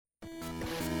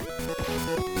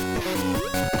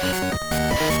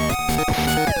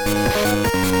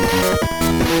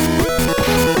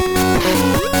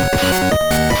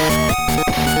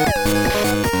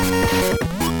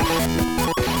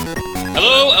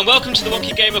Hello and welcome to the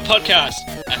Wonky Gamer Podcast,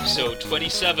 episode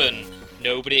 27.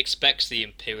 Nobody expects the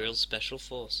Imperial Special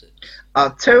Forces.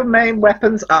 Our two main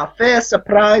weapons are fear,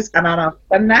 surprise, and our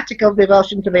fanatical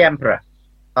devotion to the Emperor.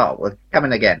 Oh, we're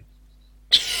coming again.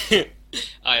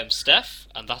 I am Steph,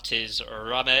 and that is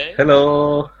Rame.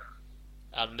 Hello.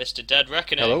 And Mr. Dead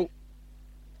Reckoning. Hello.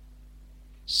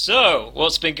 So,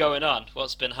 what's been going on?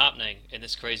 What's been happening in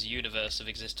this crazy universe of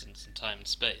existence in time and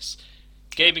space?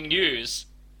 Gaming news.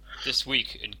 This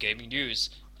week in gaming news,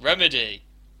 Remedy,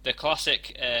 the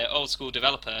classic old-school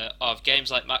developer of games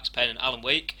like Max Payne and Alan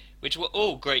Wake, which were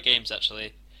all great games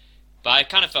actually, but I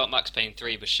kind of felt Max Payne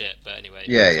 3 was shit, but anyway.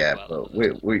 Yeah, but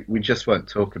we just won't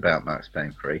talk about Max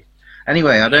Payne 3.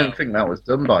 Anyway, I don't think that was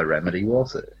done by Remedy,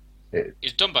 was it?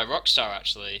 It's done by Rockstar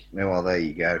actually. Well, there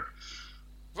you go.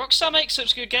 Rockstar makes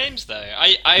such good games though.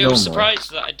 I was surprised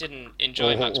that I didn't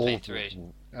enjoy Max Payne 3.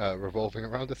 Revolving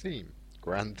around a theme.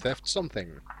 Grand Theft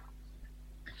something.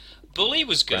 Bully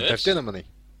was good. Grand Theft Dinner Money.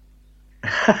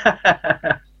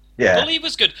 Yeah. Bully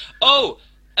was good. Oh,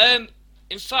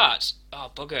 in fact,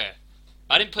 bugger.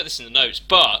 I didn't put this in the notes,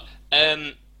 but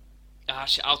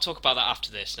actually, I'll talk about that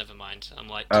after this. Never mind. I'm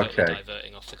totally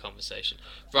diverting off the conversation.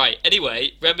 Right.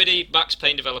 Anyway, Remedy, Max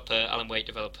Payne developer, Alan Wake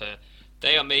developer,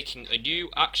 they are making a new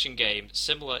action game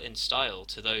similar in style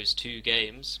to those two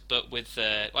games, but with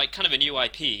kind of a new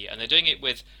IP, and they're doing it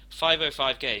with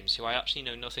 505 Games, who I actually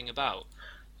know nothing about.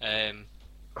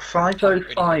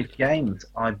 505 Games,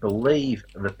 I believe,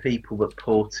 are the people that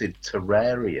ported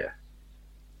Terraria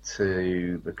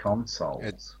to the consoles.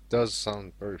 It does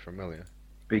sound very familiar.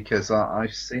 Because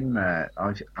I've seen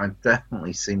I've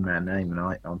definitely seen their name, and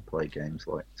I play games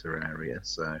like Terraria.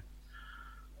 So.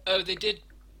 Oh, they did.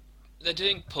 They're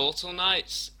doing Portal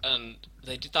Knights, and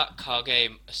they did that car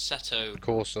game Assetto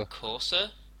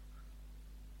Corsa,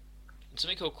 and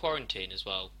something called Quarantine as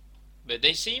well. But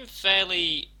they seem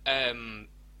fairly. They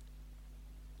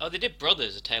did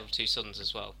Brothers: A Tale of Two Sons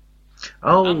as well.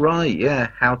 Oh right, yeah.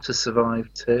 How to Survive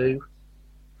 2.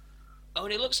 Oh,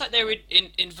 and it looks like they were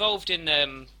involved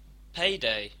in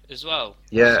Payday as well.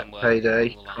 Yeah,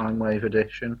 Payday, Crime Wave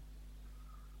Edition.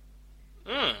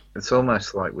 Mm. It's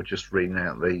almost like we're just reading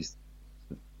out these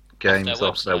games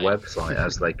off their website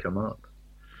as they come up.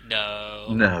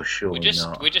 No, surely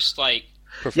not. We're just like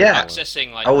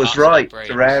accessing like. I was right.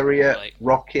 Terraria, like...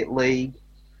 Rocket League,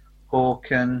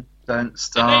 Hawken, Don't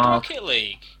Starve. They made Rocket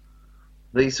League.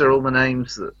 These are all the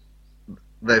names that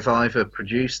they've either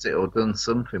produced it or done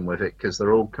something with it, because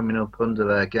they're all coming up under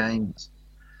their games.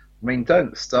 I mean,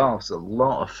 Don't Starve's a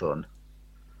lot of fun.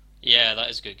 Yeah, that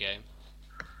is a good game.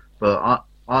 But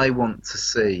I want to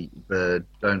see the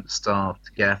Don't Starve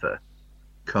Together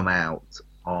come out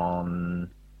on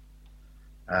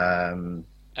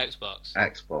Xbox.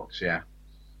 Xbox, yeah.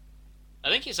 I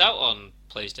think it's out on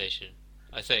PlayStation.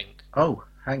 I think. Oh,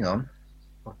 hang on.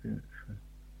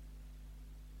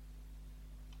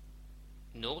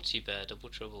 Naughty Bear, Double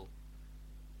Trouble.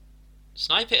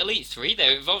 Sniper Elite 3?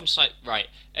 They're involved in Sniper... Right,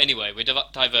 anyway, we're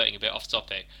diverting a bit off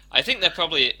topic. I think they're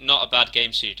probably not a bad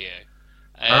game studio.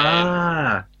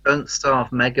 Don't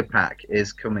Starve Mega Pack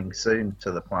is coming soon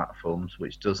to the platforms,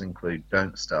 which does include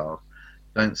Don't Starve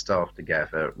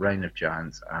Together, Reign of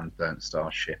Giants, and Don't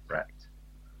Starve Shipwrecked.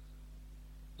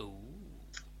 Ooh.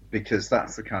 Because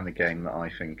that's the kind of game that I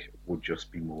think would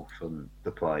just be more fun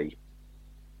to play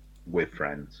with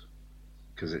friends.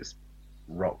 Because it's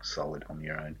rock solid on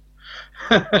your own.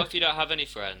 What if you don't have any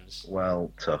friends?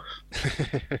 Well, tough.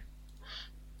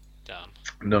 Damn.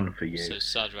 None for you. So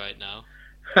sad right now.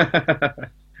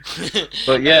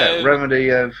 But yeah, Remedy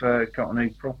have got a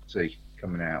new property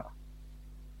coming out.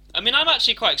 I mean, I'm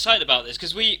actually quite excited about this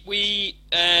because we were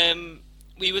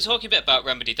talking a bit about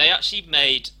Remedy. They actually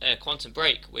made Quantum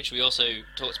Break, which we also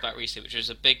talked about recently, which was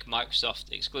a big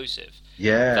Microsoft exclusive.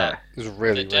 Yeah, it was a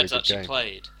really good game.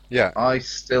 Played. Yeah, I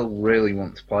still really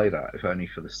want to play that, if only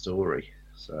for the story.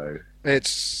 So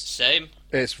it's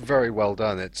very well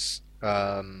done. It's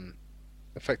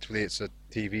effectively it's a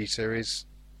TV series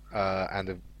and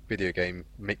a video game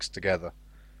mixed together.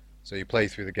 So you play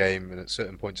through the game, and at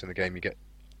certain points in the game, you get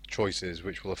choices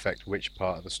which will affect which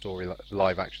part of the story,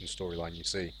 live action storyline you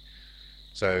see.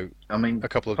 So I mean, a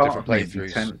couple of different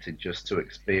playthroughs. I'm tempted just to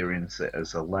experience it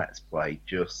as a let's play,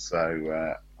 just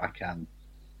so I can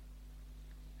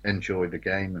enjoy the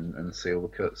game and see all the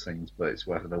cutscenes. But it's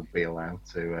whether they'll be allowed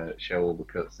to show all the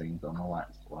cutscenes on the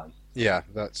let's play. Yeah,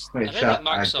 that's. I don't think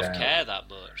Microsoft care that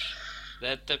much.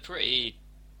 They're pretty,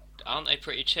 aren't they?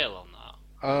 Pretty chill on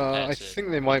that. I think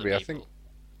they might be. People. I think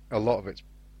a lot of it's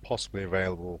possibly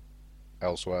available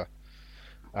elsewhere.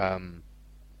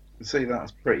 See,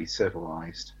 that's pretty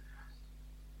civilized.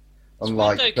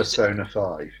 Unlike though, Persona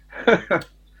 5.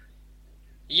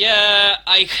 Yeah,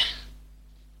 I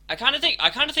kind of think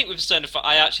with Persona 5,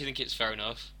 I actually think it's fair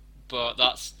enough, but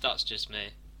that's just me.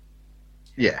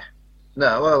 Yeah.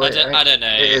 No, well, I don't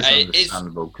know. It is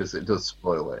understandable because it does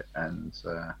spoil it, and.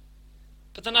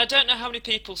 But then I don't know how many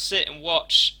people sit and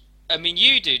watch. I mean,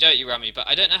 you do, don't you, Rami? But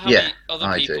I don't know how many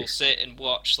other people sit and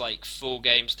watch like full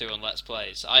games through on Let's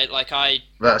Plays.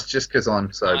 That's just because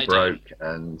I'm so broke,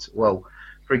 and well,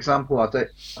 for example, I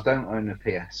don't own a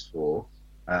PS4.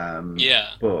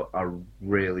 But I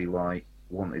really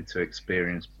wanted to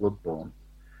experience Bloodborne.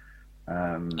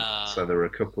 So there are a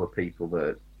couple of people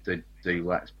that do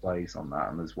Let's Plays on that,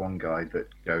 and there's one guy that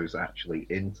goes actually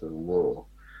into the lore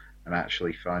and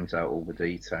actually finds out all the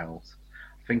details.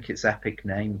 I think it's Epic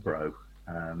Name Bro,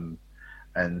 and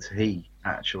he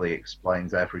actually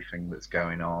explains everything that's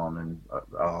going on, and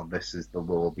this is the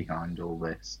lore behind all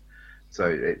this. So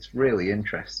it's really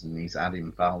interesting. He's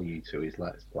adding value to his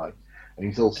Let's Play. And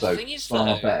he's also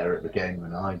far better at the game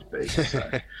than I'd be.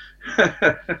 So.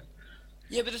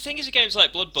 Yeah, but the thing is, with games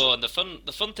like Bloodborne,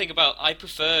 the fun thing about I've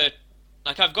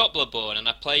got Bloodborne and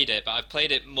I played it, but I've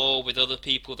played it more with other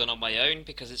people than on my own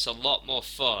because it's a lot more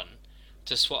fun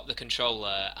to swap the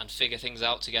controller and figure things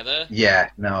out together.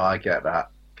 Yeah, no, I get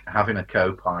that. Having a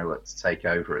co-pilot to take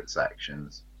over at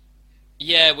sections.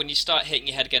 Yeah, when you start hitting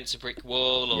your head against a brick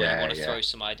wall, or you want to throw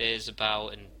some ideas about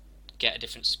and get a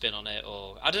different spin on it,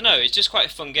 or I don't know, it's just quite a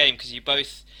fun game because you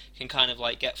both can kind of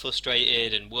like get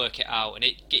frustrated and work it out, and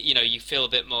you feel a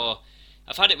bit more.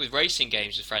 I've had it with racing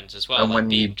games with friends as well, like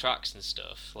beating tracks and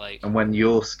stuff. And when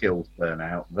your skills burn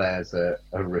out, there's a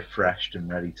refreshed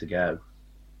and ready to go.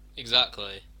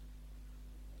 Exactly.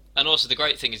 And also the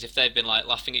great thing is if they've been like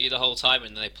laughing at you the whole time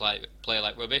and they play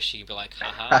like rubbish, you can be like,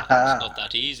 haha, it's not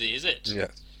that easy, is it? Yeah.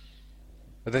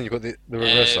 But then you've got the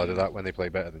reverse side of that when they play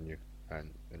better than you.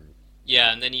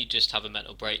 Yeah, and then you just have a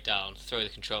mental breakdown, throw the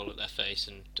controller at their face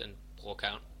and walk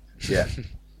out. Yeah.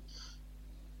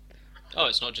 Oh,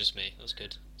 it's not just me. That's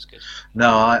good. That's good.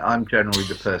 No, I'm generally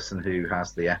the person who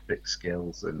has the epic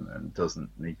skills and doesn't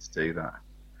need to do that.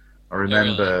 I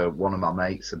remember one of my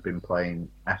mates had been playing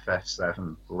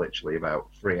FF7 for literally about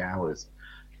 3 hours,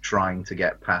 trying to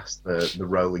get past the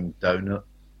rolling donut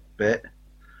bit,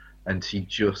 and he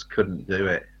just couldn't do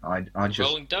it. I just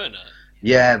rolling donut?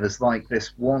 Yeah, there's like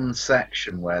this one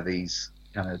section where these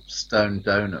kind of stone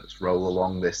donuts roll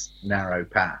along this narrow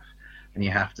path, and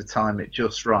you have to time it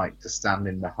just right to stand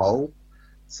in the hole,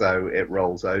 so it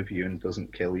rolls over you and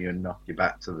doesn't kill you and knock you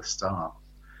back to the start.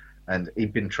 And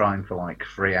he'd been trying for like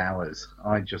 3 hours.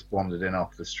 I just wandered in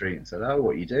off the street and said, "Oh,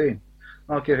 what are you doing?"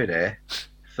 "I'll give it here."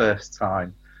 First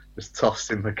time, just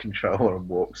tossed in the controller and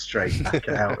walked straight back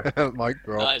out. My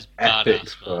God. That is epic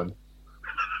badass, fun. Man.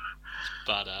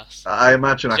 Badass. I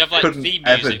imagine Did I you have like couldn't theme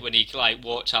ever... music when he like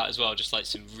walked out as well, just like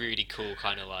some really cool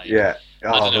kind of like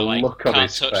the like, look on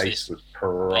his face was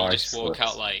priceless. Like you just walk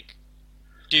out like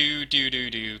do do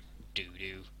do do do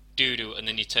do do do, and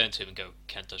then you turn to him and go,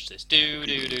 "Can't touch this." Do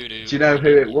do do do. Do you know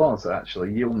who it was?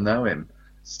 Actually, you'll know him,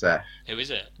 Steph. Who is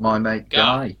it? My mate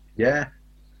Guy. Yeah.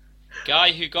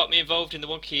 Guy who got me involved in the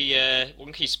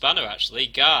Wonky Spanner. Actually,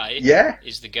 Guy. Yeah.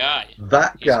 Is the guy.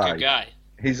 That He's guy. A good guy.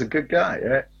 He's a good guy.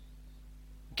 Yeah.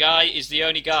 Guy is the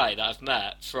only guy that I've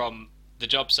met from the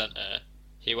job centre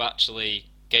who actually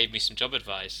gave me some job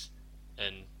advice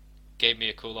and gave me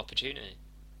a cool opportunity.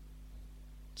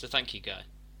 So thank you, Guy.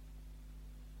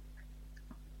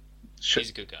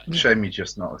 He's a good guy. Shame you're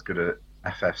just not as good at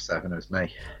FF7 as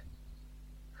me.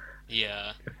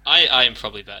 Yeah, I am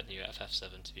probably better than you at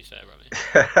FF7, to be fair, Rami.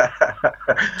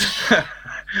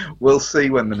 We'll see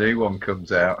when the new one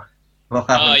comes out. We'll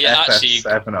have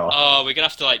FF7 off. Oh, we're gonna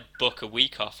have to like book a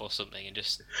week off or something and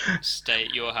just stay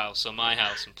at your house or my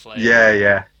house and play.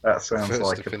 Yeah, that sounds First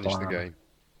like to a finish plan. The game.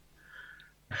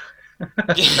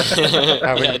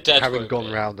 having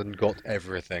gone round and got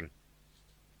everything.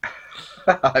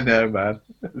 I know, man.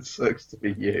 It sucks to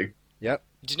be you. Yep.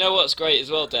 Do you know what's great as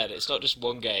well, Dad? It's not just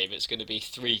one game. It's going to be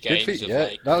 3 games of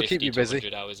like that'll 50 keep you to busy.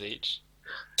 100 hours each.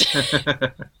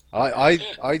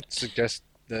 I'd suggest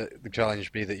that the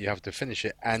challenge be that you have to finish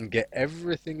it and get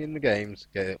everything in the games,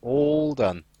 get it all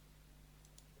done.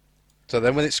 So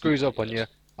then when it screws up on you,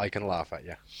 I can laugh at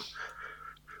you.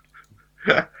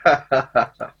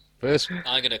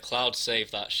 I'm going to cloud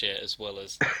save that shit as well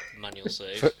as manual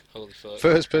save. Holy fuck.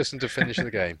 First person to finish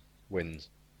the game wins.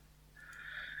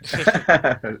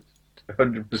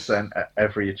 100%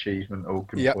 every achievement all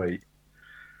complete. Yep.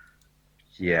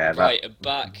 Yeah,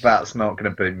 that's not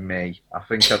going to be me. I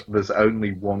think there's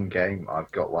only one game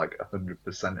I've got like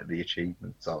 100% of the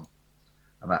achievements on,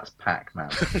 and that's Pac-Man.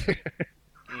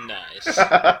 Nice.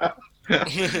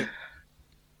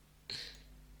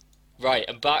 Right,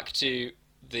 and back to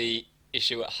the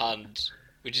issue at hand,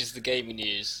 which is the gaming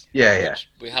news. Which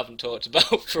we haven't talked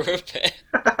about for a bit.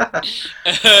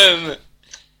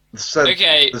 So,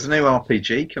 okay. There's a new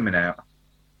RPG coming out.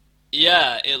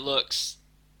 Yeah, it looks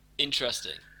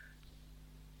interesting.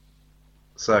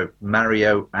 So,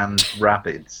 Mario and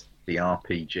Rabbids, the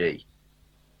RPG.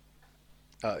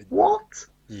 What?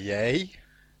 Yay.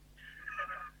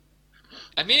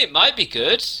 I mean, it might be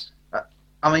good.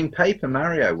 I mean, Paper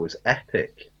Mario was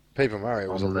epic. Paper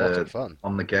Mario was a lot of fun.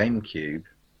 On the GameCube.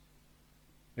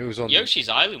 It was on Yoshi's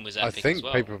Island was epic as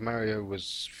well. I think Paper Mario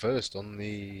was first on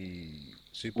the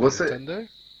Super Nintendo. It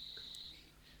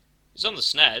was on the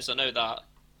SNES, I know that.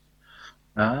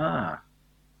 Ah.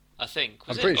 I think.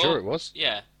 I'm pretty sure it was.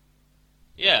 Yeah.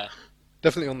 Yeah.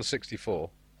 Definitely on the 64.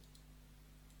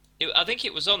 I think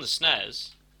it was on the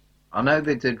SNES. I know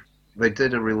they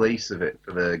did a release of it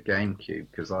for the GameCube,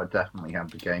 because I definitely had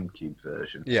the GameCube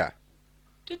version. Yeah.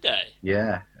 Did they?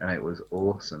 Yeah, and it was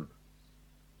awesome.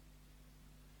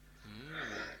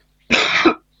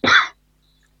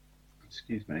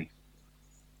 Excuse me.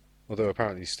 Although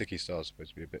apparently Sticky Star's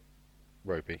supposed to be a bit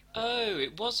ropey. Oh,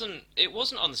 it wasn't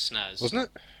on the SNES. Wasn't it?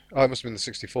 Oh, it must have been the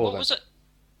 64 what then. Was it?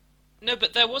 No,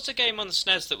 but there was a game on the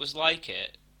SNES that was like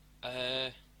it.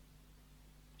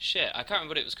 Shit, I can't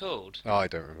remember what it was called. Oh, I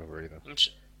don't remember either.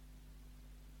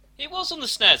 It was on the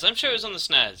SNES. I'm sure it was on the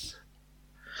SNES.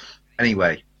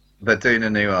 Anyway, they're doing a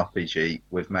new RPG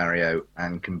with Mario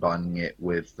and combining it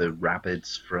with the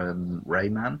Rabbids from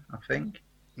Rayman, I think.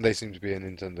 They seem to be a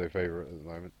Nintendo favourite at the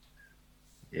moment.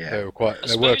 Yeah. There were quite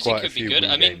a few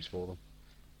games for them.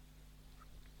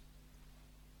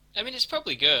 I mean, it's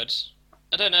probably good.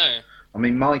 I don't know. I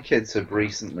mean, my kids have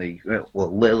recently,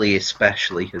 well, Lily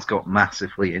especially, has got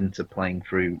massively into playing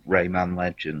through Rayman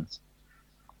Legends.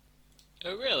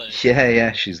 Oh, really?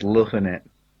 Yeah, she's loving it.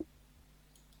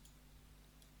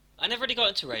 I never really got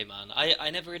into Rayman. I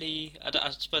never really... I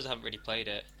suppose I haven't really played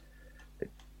it.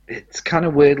 It's kind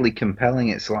of weirdly compelling.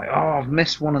 It's like, oh, I've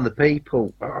missed one of the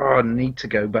people. Oh, I need to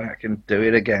go back and do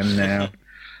it again now.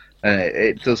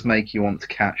 It does make you want to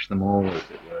catch them all, as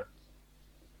it were.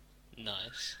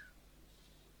 Nice.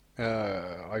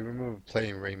 I remember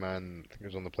playing Rayman, I think it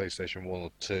was on the PlayStation 1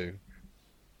 or 2.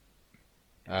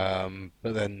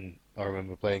 But then I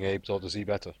remember playing Abe's Odyssey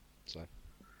better. So.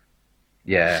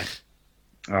 Yeah.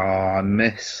 Oh, I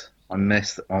miss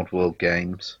the Oddworld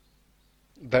games.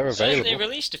 They're available. So they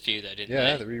released a few though, didn't they?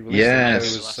 Yeah, they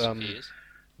re-released them. There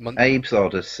was Abe's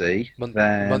Odyssey,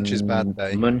 then Munch's Bad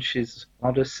Day. Munch's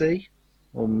Odyssey,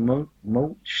 or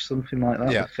Mulch, something like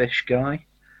that, the fish guy.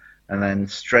 And then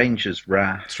Stranger's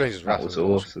Wrath. That was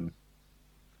awesome.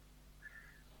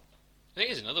 I think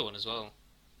there's another one as well.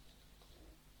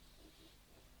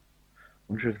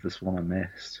 I wonder if there's one I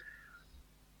missed.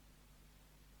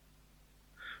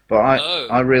 But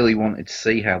I really wanted to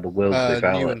see how the world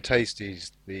developed. New and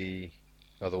Tasty's the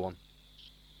other one.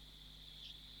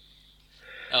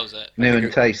 That was it. New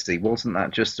and Tasty, wasn't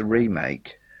that just a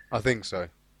remake? I think so,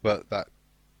 but that's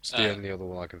the only other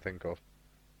one I can think of.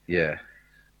 Yeah.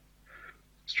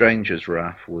 Stranger's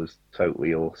Wrath was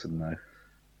totally awesome, though.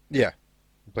 Yeah.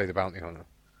 Play the bounty hunter.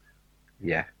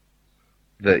 Yeah.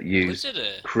 That used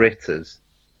critters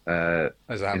in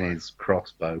his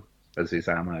crossbow as his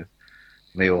ammo.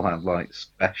 They all had like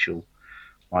special,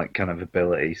 like kind of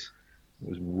abilities. It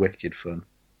was wicked fun.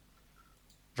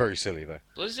 Very silly though.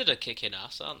 Blizzard are kicking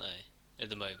ass, aren't they? At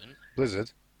the moment.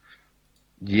 Blizzard.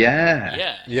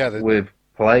 Yeah. Yeah. With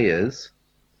players.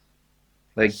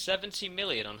 70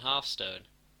 million on Hearthstone.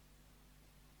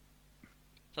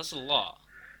 That's a lot.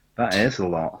 That is a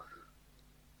lot.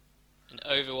 And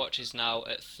Overwatch is now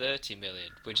at 30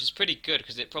 million, which is pretty good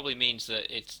because it probably means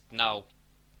that it's now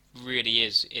really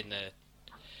is in the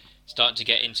starting to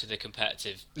get into the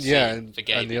competitive scene for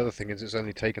gaming. And the other thing is it's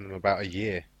only taken them about a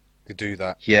year to do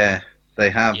that. Yeah, they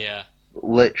have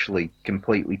literally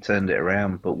completely turned it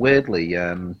around. But weirdly,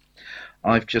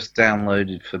 I've just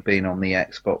downloaded for being on the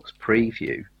Xbox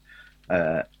preview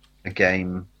a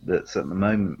game that's at the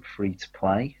moment free to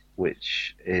play,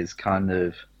 which is kind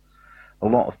of, a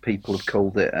lot of people have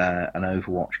called it an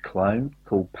Overwatch clone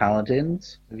called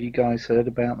Paladins. Have you guys heard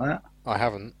about that? I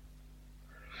haven't.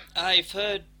 I've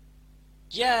heard.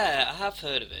 Yeah, I have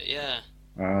heard of it. Yeah.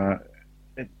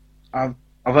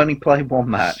 I've only played one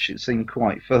match. It seemed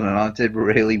quite fun, and I did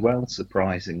really well,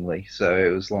 surprisingly. So it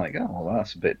was like, oh, well,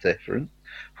 that's a bit different.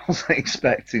 I wasn't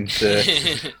expecting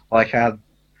to have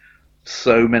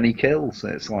so many kills.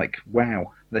 It's like,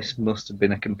 wow, this must have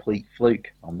been a complete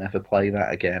fluke. I'll never play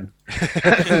that again.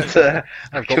 And,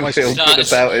 I can feel good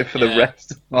about it for the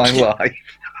rest of my life.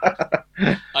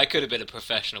 I could have been a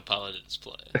professional Paladins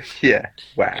player. Yeah,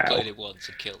 wow. I played it once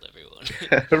and killed everyone.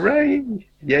 Hooray!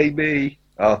 Yay me!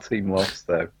 Our team lost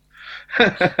though.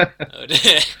 Oh,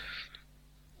 dear.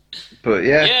 But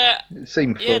yeah, it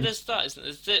seemed fun. Yeah, there's that,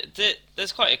 isn't there?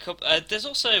 There's quite a couple. There's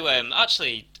also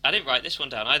actually, I didn't write this one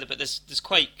down either, but there's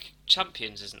Quake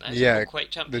Champions, isn't there? Yeah,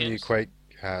 Quake Champions. The new Quake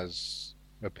has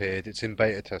appeared. It's in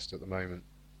beta test at the moment.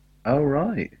 Oh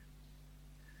right.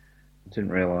 I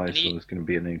didn't realise there was going to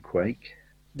be a new Quake.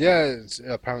 Yeah,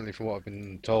 apparently from what I've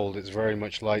been told, it's very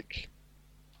much like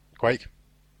Quake.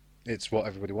 It's what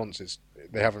everybody wants.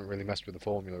 They haven't really messed with the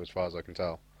formula as far as I can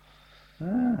tell.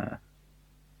 Ah.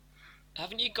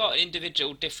 Haven't you got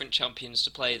individual different champions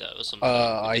to play though, or something?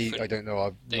 I don't know.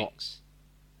 I've things?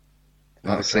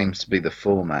 Not. That seems to be the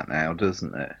format now,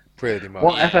 doesn't it? Pretty much.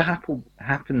 Whatever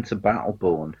happened to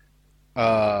Battleborn?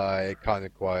 It kind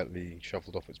of quietly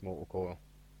shuffled off its mortal coil.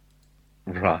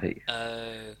 Right.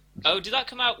 Oh, did that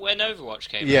come out when Overwatch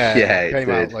came out? Yeah, it came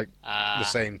did. out like the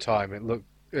same time.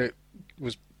 It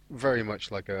was very much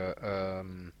like a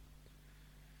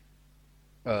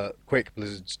Quick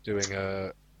Blizzard's doing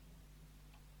a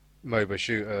MOBA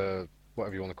shooter,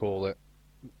 whatever you want to call it,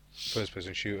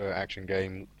 first-person shooter action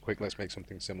game. Quick, let's make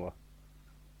something similar.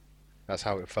 That's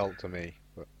how it felt to me,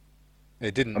 but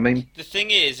it didn't. I mean, the thing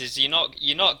is you're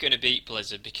not going to beat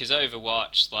Blizzard because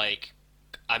Overwatch,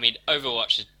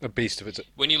 Overwatch is a beast of its.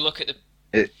 When you look at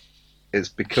it's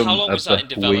become how long was that in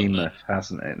development,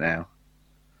 hasn't it now?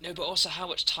 No, but also how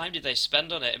much time did they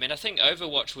spend on it? I mean, I think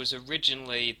Overwatch was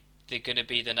originally going to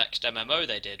be the next MMO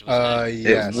they did, wasn't it?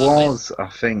 Yes. It was, I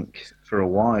think, for a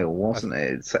while, wasn't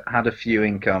it? It's had a few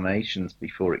incarnations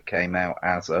before it came out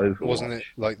as Overwatch. Wasn't it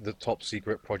like the top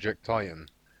secret Project Titan?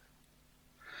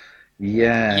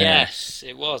 Yeah. Yes,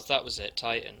 it was. That was it,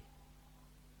 Titan.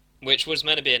 Which was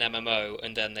meant to be an MMO,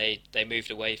 and then they moved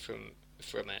away from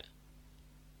it.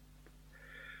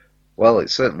 Well, it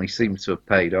certainly seems to have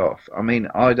paid off. I mean,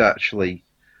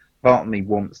 part of me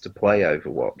wants to play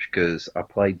Overwatch because I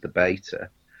played the beta,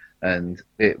 and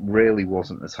it really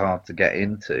wasn't as hard to get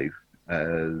into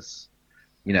as,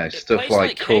 stuff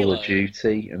like Call of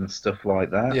Duty and stuff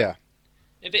like that. Yeah.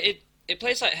 It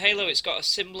plays like Halo. It's got a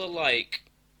similar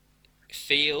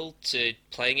feel to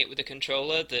playing it with a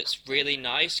controller that's really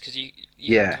nice because you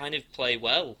can kind of play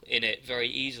well in it very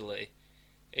easily.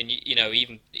 And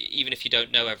even if you don't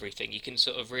know everything, you can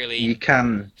sort of really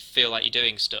feel like you're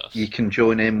doing stuff. You can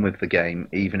join in with the game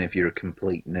even if you're a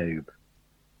complete noob.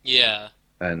 Yeah.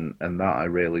 And that I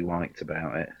really liked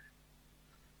about it.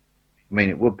 I mean,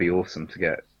 it would be awesome to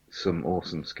get some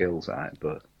awesome skills at it,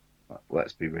 but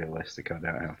let's be realistic. I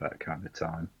don't have that kind of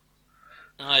time.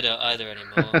 I don't either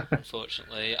anymore,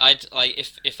 unfortunately.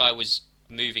 If I was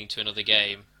moving to another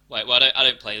game, I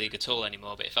don't play League at all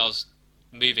anymore. But if I was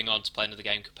moving on to play another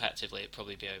game competitively, it'd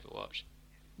probably be Overwatch.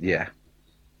 Yeah.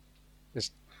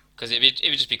 Because it would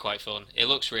just be quite fun. It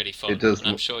looks really fun. It does. And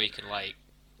I'm sure you can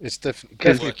It's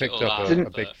definitely picked up a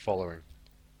big following.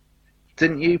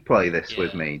 Didn't you play this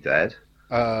with me, Dad?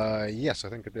 Yes, I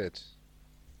think I did.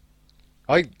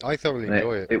 I thoroughly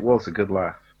enjoy it. It was a good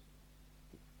laugh.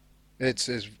 It's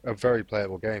a very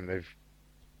playable game. They've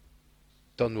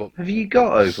done what. Have you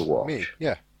got Overwatch? Me,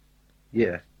 yeah.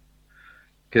 Yeah.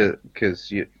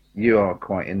 Because you are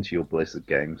quite into your Blizzard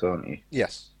games, aren't you?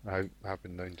 Yes, I have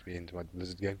been known to be into my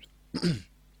Blizzard games.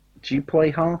 Do you play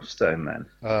Hearthstone then?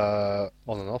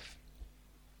 On and off,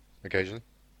 occasionally.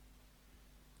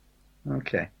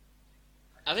 Okay.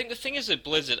 I think the thing is with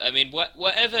Blizzard, I mean,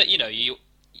 whatever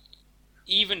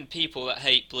even people that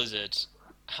hate Blizzard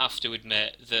have to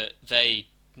admit that they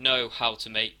know how to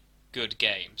make good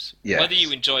games. Yes. Whether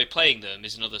you enjoy playing them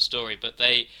is another story, but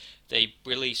they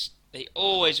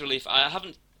always release. I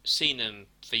haven't seen them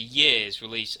for years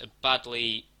release a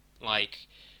badly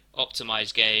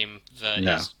optimized game that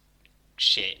is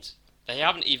shit. They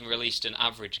haven't even released an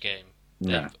average game.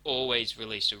 No. They've always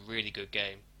released a really good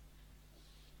game.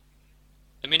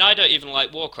 I mean, I don't even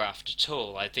like Warcraft at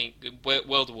all. I think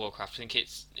World of Warcraft, I think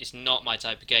it's not my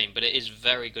type of game, but it is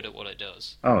very good at what it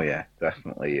does. Oh yeah,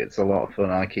 definitely. It's a lot of fun.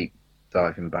 I keep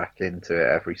diving back into it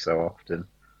every so often.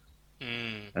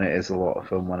 And it is a lot of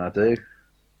fun when I do.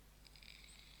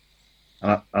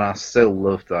 And I still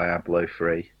love Diablo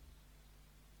 3.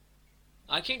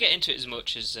 I can get into it as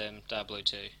much as Diablo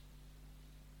 2.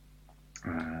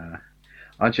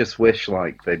 I just wish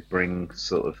like they'd bring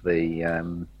sort of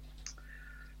the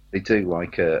they do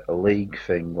like a league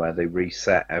thing where they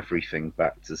reset everything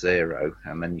back to 0,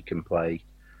 and then you can play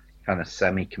kind of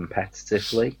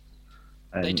semi-competitively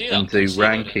and do PC,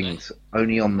 rankings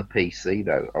only on the PC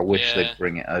though. I wish they'd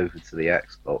bring it over to the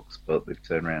Xbox, but they've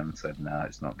turned around and said no,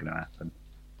 it's not going to happen.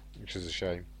 Which is a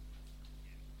shame.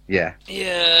 Yeah.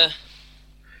 Yeah.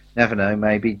 Never know,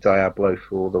 maybe Diablo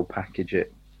 4 they'll package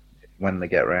it when they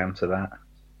get around to that.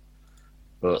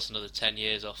 But that's another 10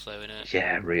 years off though, isn't it?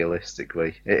 Yeah,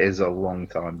 realistically. It is a long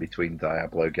time between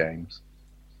Diablo games.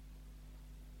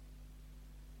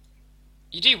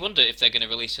 You do wonder if they're going to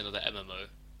release another MMO.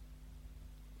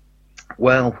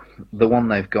 Well, the one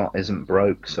they've got isn't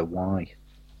broke, so why?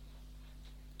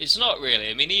 It's not really.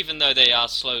 I mean, even though they are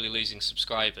slowly losing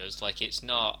subscribers, like, it's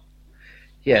not...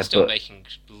 Yeah, they're still making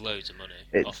loads of money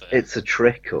off it. It's a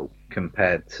trickle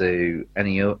compared to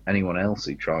anyone else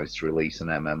who tries to release an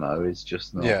MMO. It's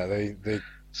just not... Yeah, they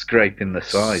scraping the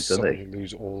sides, are they?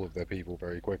 Lose all of their people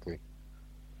very quickly.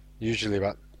 Usually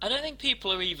about... I don't think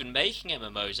people are even making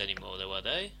MMOs anymore, though, are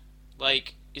they?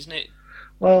 Like, isn't it...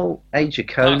 Well, Age of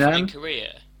Conan... in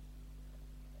Korea.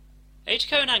 Age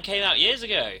of Conan came out years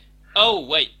ago. Oh,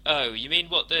 wait. Oh, you mean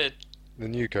what, the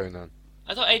new Conan?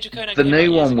 I thought Age of Conan the came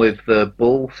new out one ago. With the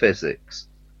ball physics.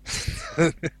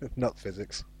 Not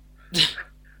physics.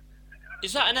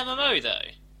 Is that an MMO, though?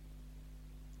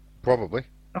 Probably.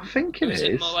 I think it is. Is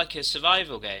it more like a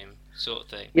survival game sort of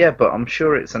thing? Yeah, but I'm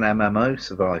sure it's an MMO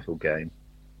survival game.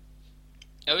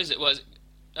 Oh, is it? What is it?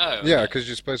 Oh. Okay. Yeah, because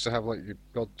you're supposed to have like your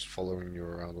gods following you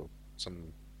around or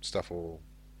some stuff or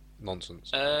nonsense.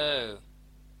 Oh.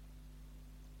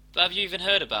 But have you even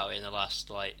heard about it in the last,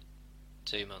 like,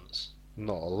 2 months?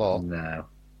 Not a lot. No.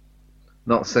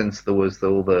 Not since there was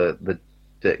all the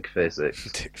dick physics.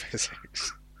 Dick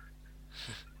physics.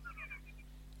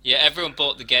 Yeah, everyone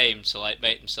bought the game to, like,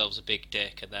 make themselves a big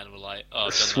dick, and then were like, oh,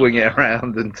 swing it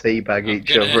around and teabag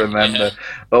each other, remember? Yeah.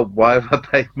 Oh, why have I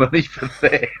paid money for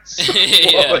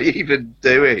this? Yeah. What am I even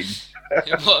doing?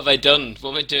 What have I done?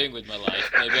 What am I doing with my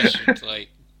life? Maybe I should, like,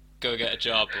 go get a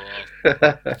job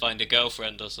or find a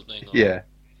girlfriend or something. Or, yeah.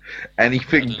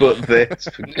 Anything but this,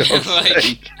 for God's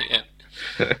sake. Yeah.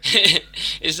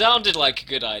 It sounded like a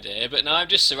good idea, but now I'm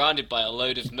just surrounded by a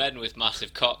load of men with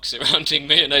massive cocks surrounding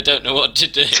me and I don't know what to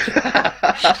do.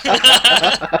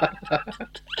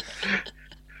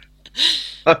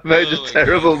 I've made a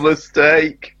terrible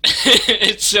mistake.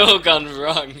 It's all gone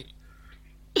wrong.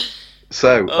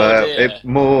 So,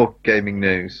 more gaming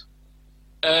news.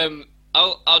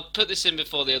 I'll put this in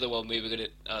before the other one we were going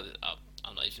to...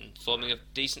 I'm not even forming a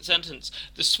decent sentence.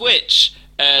 The Switch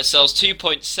sells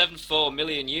 2.74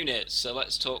 million units, so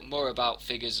let's talk more about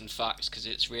figures and facts because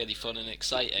it's really fun and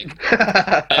exciting.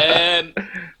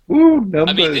 Ooh, numbers.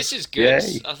 I mean, this is good.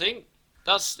 Yay. I think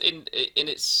that's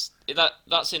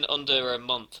that's in under a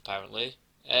month apparently.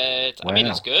 Wow. I mean,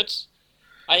 it's good.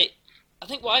 I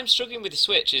think what I'm struggling with the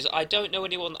Switch is I don't know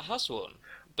anyone that has one,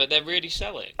 but they're really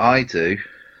selling. I do.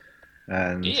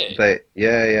 And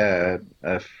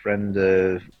a friend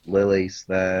of Lily's,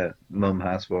 their mum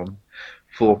has one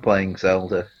for playing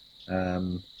Zelda,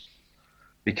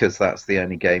 because that's the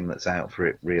only game that's out for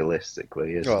it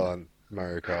realistically, isn't it? And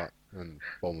Mario Kart and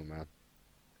Bomberman.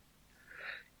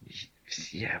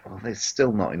 Yeah, well, it's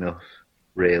still not enough,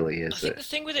 really, is it? I think the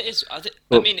thing with it is, I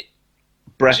mean,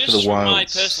 Breath of the Wild, my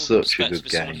personal such a good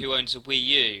game. Someone who owns a Wii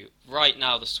U, right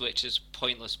now the Switch is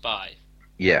pointless buy.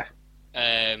 Yeah.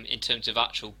 In terms of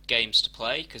actual games to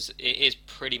play, because it is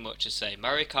pretty much the same.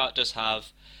 Mario Kart does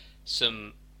have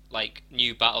some like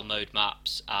new battle mode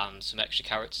maps and some extra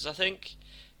characters, I think,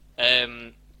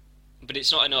 but it's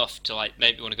not enough to like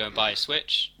make me want to go and buy a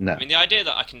Switch. No. I mean, the idea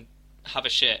that I can have a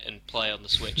shit and play on the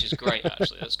Switch is great.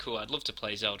 Actually, that's cool. I'd love to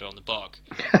play Zelda on the bog.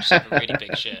 Just have a really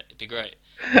big shit. It'd be great.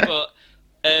 But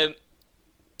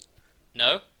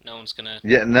no one's gonna.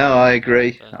 Yeah, no, I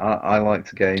agree. I like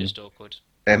to game. Just awkward.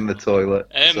 In the toilet.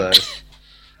 So.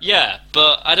 Yeah,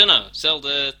 but I don't know.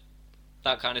 Zelda,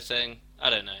 that kind of thing.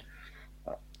 I don't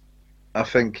know. I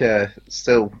think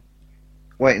still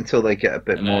wait until they get a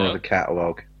bit more of a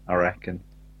catalogue, I reckon.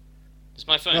 Has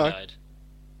my phone died?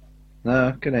 No,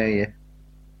 I can hear you.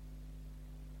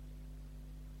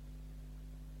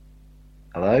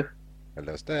 Hello?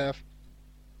 Hello, Steph.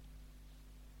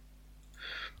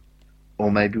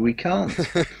 Or maybe we can't.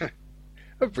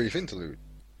 A brief interlude.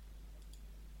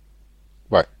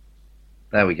 Right.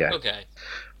 There we go. Okay.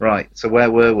 Right, so where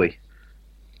were we?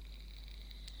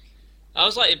 I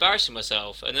was like embarrassing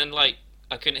myself, and then like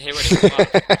I couldn't hear anything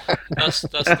back. That's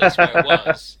where it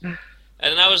was. And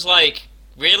then I was like,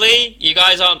 really? You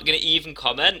guys aren't going to even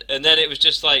comment? And then it was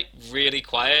just like really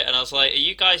quiet, and I was like, are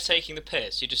you guys taking the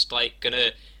piss? You're just like going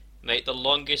to make the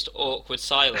longest awkward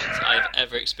silence I've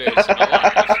ever experienced in my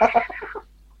life.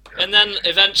 And then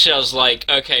eventually I was like,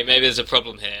 okay, maybe there's a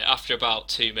problem here. After about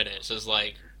 2 minutes, I was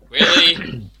like,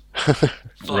 really?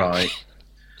 Right.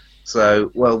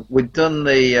 So, well, we've done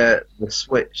the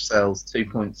Switch sells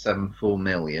 2.74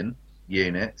 million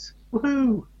units.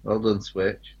 Woohoo! Well done,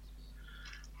 Switch.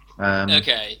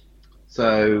 Okay.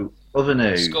 So, other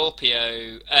news.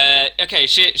 Scorpio. Okay,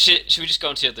 should we just go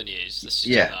on to other news? Let's just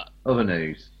do that. Other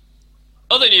news.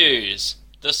 Other news.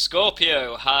 The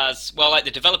Scorpio has, well, like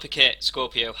the developer kit,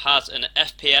 Scorpio has an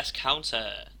FPS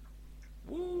counter.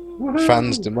 Woo.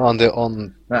 Fans demand it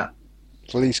on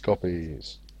release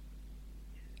copies.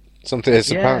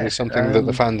 It's apparently something that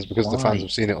the fans, because the fans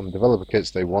have seen it on the developer kits,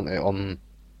 they want it on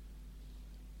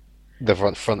the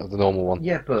front of the normal one.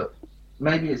 Yeah, but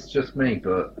maybe it's just me,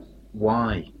 but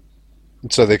why?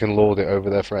 So they can lord it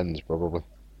over their friends, probably.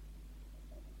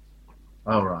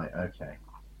 Oh, right, okay.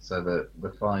 So the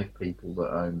 5 people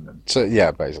that own them. So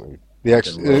yeah, basically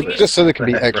just so they can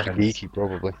be extra geeky,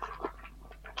 probably.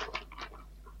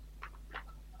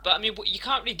 But I mean, you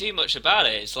can't really do much about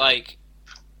it. It's like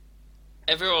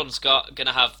everyone's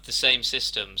gonna have the same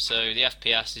system, so the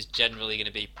FPS is generally going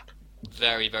to be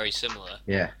very, very similar.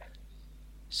 Yeah.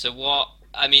 So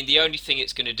the only thing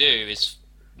it's going to do is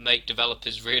make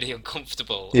developers really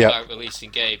uncomfortable about releasing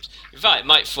games. In fact, it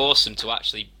might force them to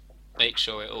actually make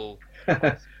sure it all.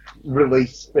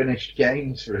 Release finished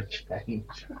games for a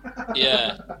change.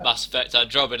 Yeah, Mass Effect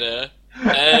Andromeda.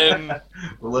 We're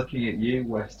looking at you,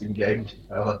 Western game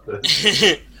developers.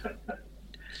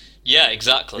 Yeah,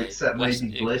 exactly. Except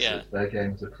maybe Blizzard, their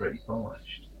games are pretty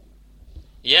polished.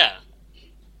 Yeah.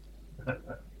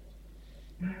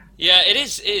 Yeah, it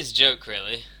is a joke,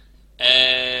 really.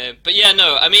 But yeah,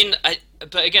 no, I mean,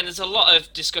 but again, there's a lot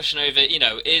of discussion over,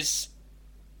 is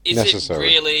necessary.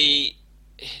 It really...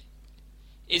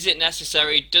 Is it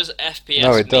necessary? Does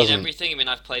FPS mean doesn't. Everything? I mean,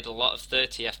 I've played a lot of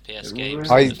 30 FPS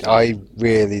games. I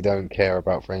really don't care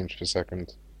about frames per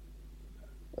second.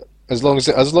 As long as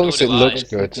it looks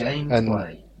good.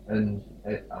 Gameplay, and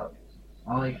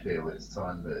I feel it's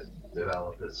time that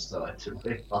developers start to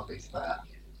realise that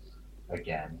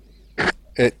again.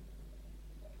 But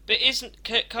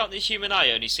can't the human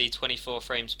eye only see 24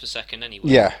 frames per second anyway?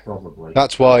 Yeah, probably.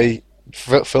 That's why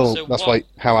why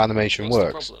how animation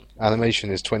works. Animation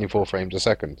is 24 frames a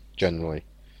second generally.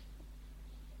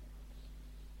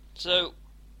 So,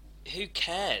 who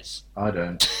cares? I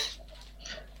don't.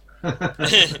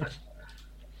 I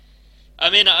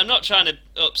mean, I'm not trying to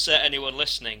upset anyone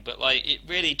listening, but like, it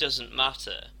really doesn't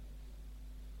matter.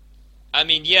 I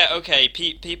mean, yeah, okay,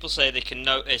 people say they can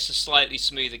notice a slightly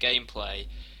smoother gameplay,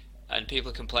 and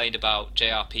people complained about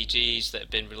JRPGs that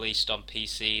have been released on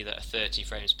PC that are 30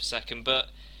 frames per second, but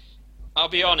I'll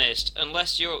be honest,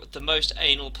 unless you're the most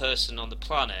anal person on the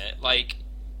planet, like,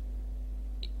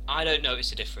 I don't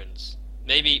notice a difference.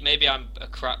 Maybe I'm a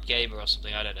crap gamer or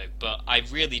something, I don't know, but I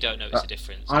really don't notice a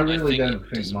difference. I really don't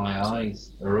think my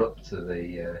eyes are up to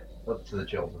the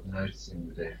job of noticing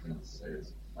the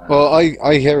differences. Well,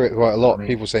 I hear it quite a lot.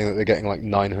 People saying that they're getting like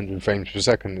 900 frames per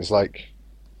second. It's like,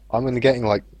 I'm only getting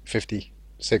like 50,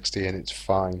 60 and it's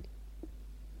fine.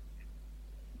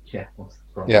 Yeah, what's the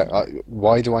problem? Yeah,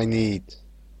 why do I need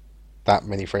that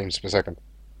many frames per second?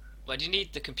 Why do you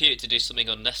need the computer to do something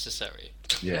unnecessary?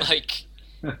 Yeah. Like,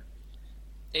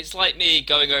 it's like me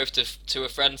going over to a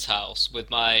friend's house with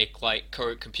my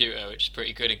current computer, which is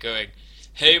pretty good, and going,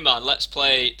 "Hey man, let's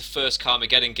play the first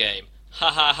Carmageddon game. Ha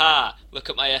ha ha! Look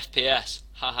at my FPS.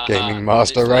 Ha ha ha!" Gaming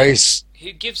Master Race.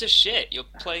 Who gives a shit? You're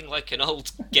playing like an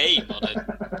old game on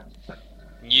a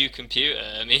new computer.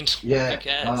 I mean, who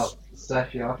cares?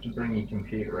 Steph, you have to bring your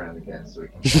computer around again so we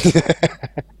can.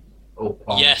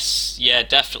 Yes, yeah,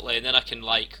 definitely. And then I can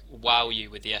wow you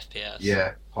with the FPS.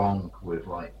 Yeah, Pong with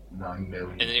 9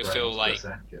 million. And then you feel like,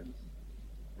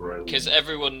 because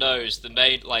everyone knows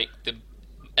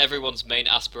everyone's main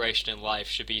aspiration in life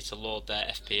should be to lord their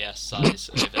FPS size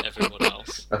over everyone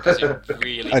else. Because it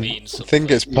really means something. I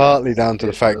think it's partly down to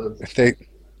the fact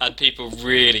and people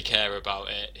really care about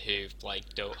it who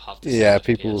don't have the yeah,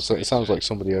 people. So it sounds like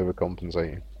somebody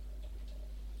overcompensating.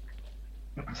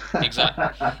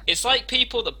 Exactly. It's like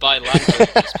people that buy Land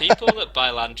Rovers. People that buy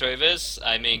Land Rovers,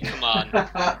 I mean, come on.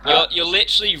 You're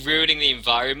literally ruining the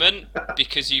environment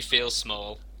because you feel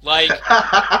small.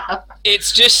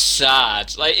 It's just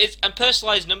sad. And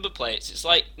personalised number plates. It's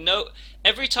no.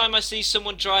 Every time I see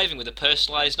someone driving with a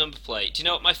personalised number plate, do you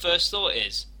know what my first thought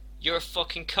is? You're a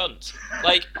fucking cunt.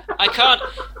 I can't.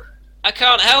 I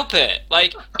can't help it.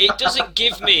 Like, it doesn't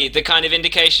give me the kind of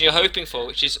indication you're hoping for,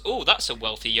 which is, oh, that's a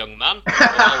wealthy young man, or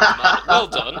old man. Well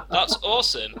done, that's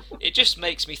awesome. It just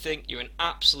makes me think you're an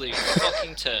absolute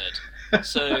fucking turd.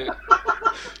 So,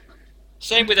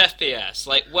 same with FPS.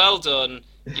 Like, well done,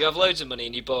 you have loads of money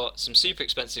and you bought some super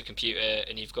expensive computer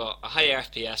and you've got a higher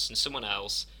FPS than someone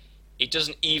else. It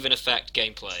doesn't even affect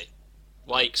gameplay.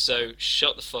 Like, so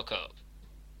shut the fuck up.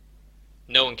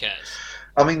 No one cares.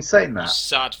 I mean, saying that... You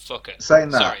sad fucker. Saying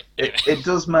that, Sorry. Anyway. it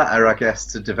does matter, I guess,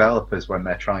 to developers when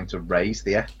they're trying to raise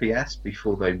the FPS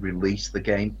before they release the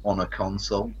game on a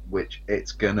console, which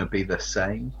it's going to be the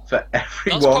same for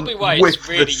everyone with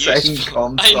really the same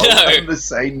console and the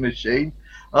same machine.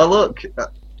 Oh, look,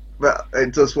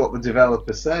 it does what the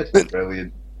developer said.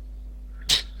 Brilliant.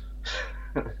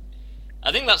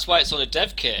 I think that's why it's on a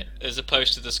dev kit as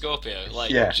opposed to the Scorpio.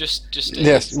 Like, yeah. just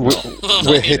yes,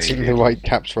 we're hitting the right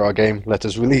caps for our game. Let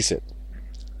us release it.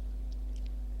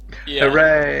 Yeah.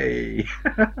 Hooray!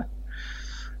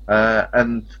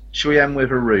 And shall we end with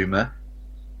a rumour?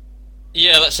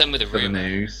 Yeah, let's end with a rumour. For the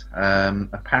news.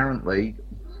 Apparently,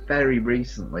 very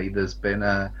recently, there's been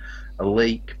a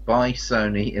leak by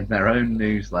Sony in their own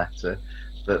newsletter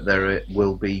that there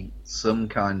will be some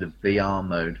kind of VR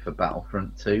mode for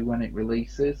Battlefront 2 when it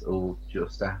releases, or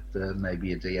just after,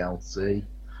 maybe a DLC.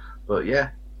 But yeah,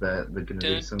 they're going to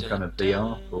do some kind of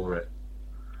VR for it.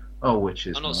 Oh, which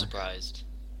is I'm not nice. surprised.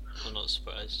 I'm not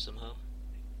surprised somehow.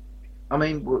 I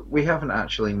mean, we haven't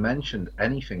actually mentioned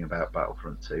anything about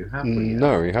Battlefront 2, have we?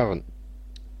 No, we haven't.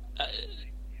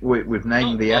 We've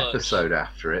named the episode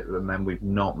after it, and then we've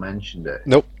not mentioned it.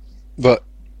 Nope. But...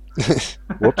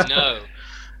 Whoops. No.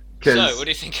 So, what do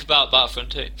you think about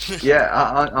Battlefront 2? Yeah,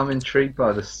 I'm intrigued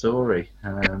by the story.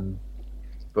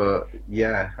 But,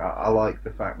 yeah, I like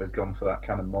the fact they've gone for that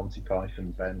kind of Monty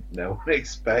Python bent. No one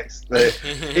expects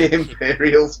the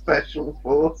Imperial Special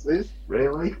Forces,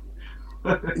 really?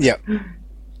 Yeah.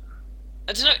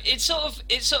 I don't know, it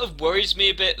sort of worries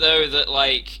me a bit, though, that,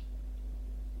 like...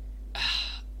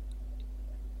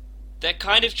 they're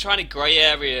kind of trying to grey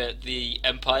area the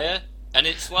Empire, and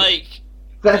it's like...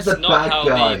 They're the bad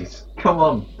guys. Come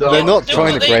on, don't. They're not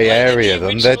trying to grey area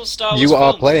them. You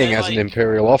are playing as an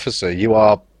Imperial officer. You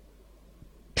are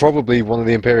probably one of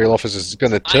the Imperial officers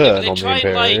going to turn on the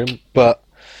Imperium, but...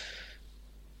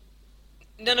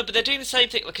 No, but they're doing the same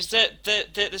thing, because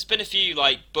there's been a few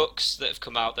like books that have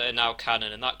come out that are now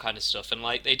canon and that kind of stuff, and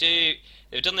like they've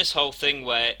done this whole thing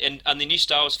where, and the new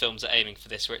Star Wars films are aiming for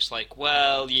this, where it's like,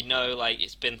 well, you know, like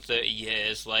it's been 30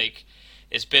 years, like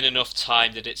it's been enough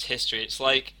time that it's history. It's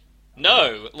like,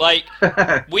 no, like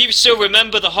we still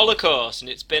remember the Holocaust, and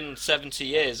it's been 70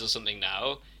 years or something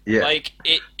now. Yeah. Like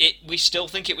we still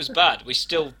think it was bad. We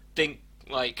still think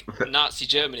like Nazi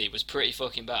Germany was pretty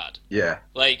fucking bad. Yeah.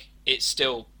 Like it's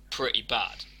still pretty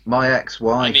bad. My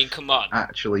ex-wife, I mean, come on,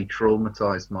 actually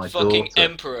traumatized my fucking daughter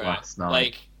Emperor last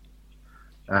night.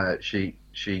 Like, she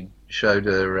showed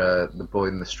her the boy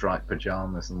in the striped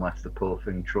pajamas and left the poor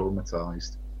thing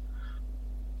traumatized.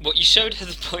 What, you showed her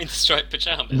the boy in the striped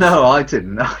pajamas? No, I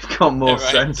didn't. I got more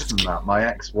sense than that. My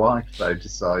ex-wife, though,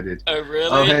 decided. Oh,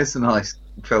 really? Oh, here's a nice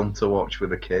film to watch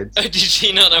with the kids. Oh, did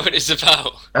she not know what it's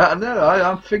about? No,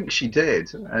 I think she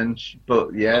did.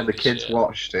 But yeah, the kids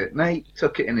watched it. Nate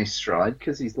took it in his stride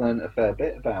because he's learned a fair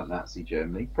bit about Nazi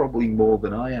Germany, probably more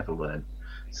than I ever learned,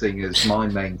 seeing as my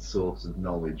main source of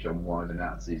knowledge on why the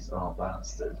Nazis are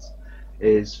bastards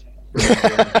is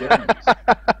Indiana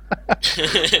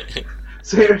Jones.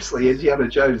 Seriously, Indiana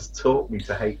Jones taught me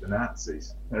to hate the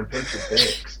Nazis. They're a bunch of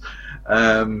dicks.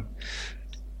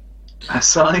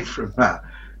 Aside from that,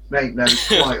 Nate knows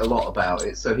quite a lot about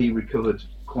it, so he recovered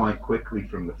quite quickly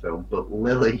from the film, but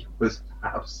Lily was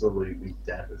absolutely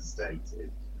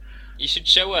devastated. You should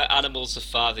show her Animals of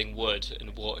Farthing Wood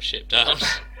and Watership Down.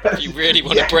 If you really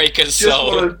want to break her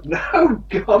soul. No,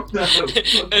 God, no.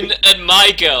 and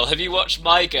My Girl. Have you watched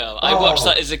My Girl? I watched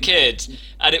that as a kid,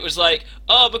 and it was like,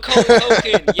 oh, Macaulay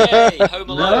Culkin, yay,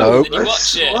 Home Alone. No, and then you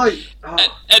watch it,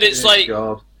 and it's like...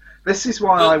 God. This is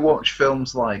why I watch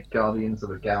films like Guardians of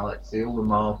the Galaxy, all the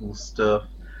Marvel stuff,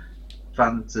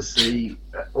 fantasy,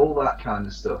 all that kind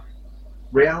of stuff.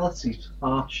 Reality's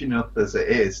harsh enough as it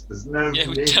is. There's no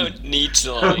we don't need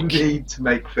to need to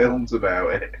make films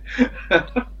about it.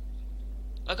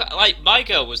 Like My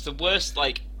Girl was the worst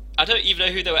like I don't even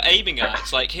know who they were aiming at.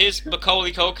 It's like, here's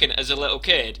Macaulay Culkin as a little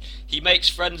kid. He makes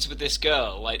friends with this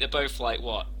girl. Like, they're both, like,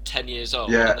 what, 10 years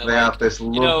old? Yeah, and they have this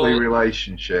lovely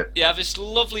relationship. They have this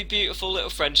lovely, beautiful little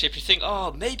friendship. You think,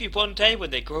 oh, maybe one day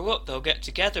when they grow up, they'll get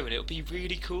together and it'll be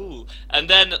really cool. And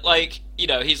then, like,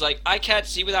 he's like, I can't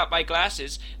see without my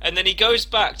glasses. And then he goes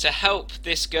back to help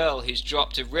this girl who's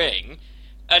dropped a ring.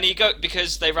 And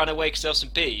because they ran away because there were some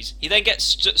bees. He then gets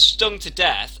stung to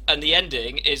death, and the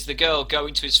ending is the girl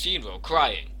going to his funeral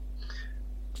crying.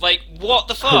 Like, what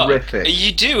the fuck Horrific. are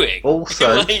you doing?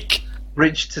 Also, like...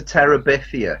 Bridge to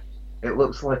Terabithia. It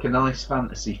looks like a nice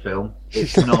fantasy film.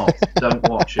 It's not. Don't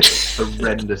watch it. It's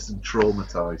horrendous and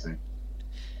traumatising.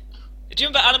 Do you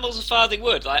remember Animals of Farthing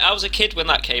Wood? Like, I was a kid when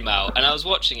that came out, and I was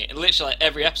watching it, and literally like,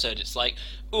 every episode it's like,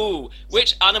 ooh,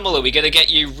 which animal are we going to get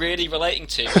you really relating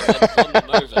to and then run them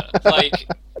over? Like,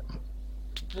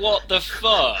 what the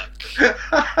fuck?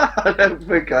 I don't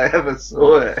think I ever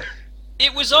saw it.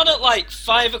 It was on at like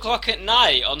 5 o'clock at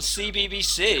night on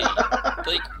CBBC.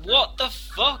 Like, what the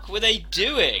fuck were they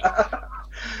doing?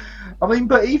 I mean,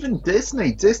 but even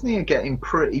Disney are getting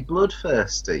pretty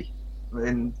bloodthirsty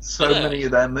in so many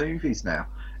of their movies now.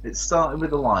 It started with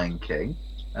The Lion King,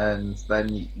 and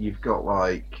then you've got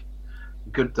like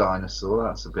Good Dinosaur.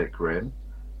 That's a bit grim.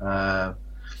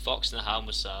 Fox and the Hound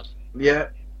was sad. Yeah.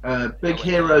 Big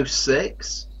Hero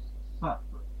 6.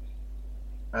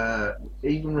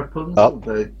 Even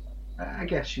Rapunzel. I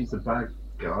guess she's a bad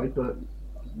guy, but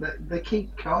they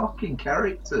keep carking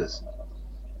characters.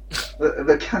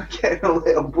 They're kind of getting a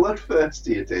little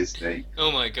bloodthirsty at Disney.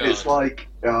 Oh my god. It's like,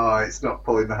 it's not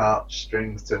pulling the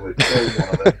heartstrings till we kill one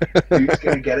of them. Who's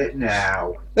going to get it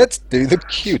now? Let's do the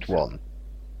cute one.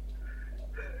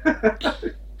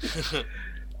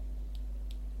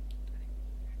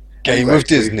 Game of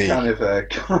Disney. Kind of a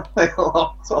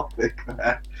off topic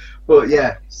there. But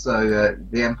yeah, so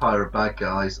the Empire of Bad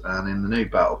Guys, and in the new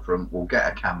Battlefront, we'll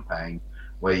get a campaign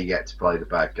where you get to play the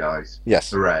bad guys.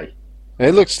 Yes. Hooray.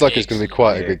 It looks like it's going to be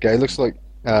quite a good game. It looks like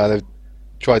they've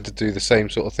tried to do the same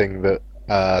sort of thing that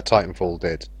Titanfall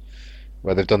did,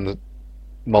 where they've done the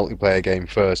multiplayer game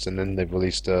first and then they've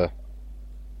released a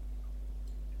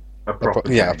proper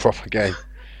game.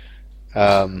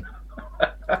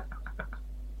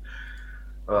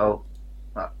 Well,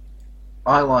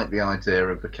 I like the idea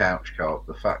of the couch co-op.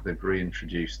 The fact they've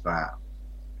reintroduced that,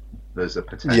 there's a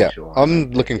potential. Yeah, I'm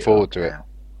looking forward to it.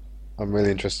 I'm really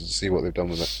interested to see what they've done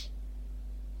with it.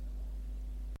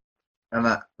 And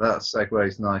that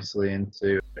segues nicely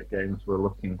into games we're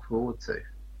looking forward to.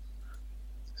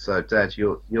 So, Dad,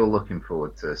 you're looking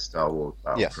forward to Star Wars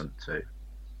Battlefront 2.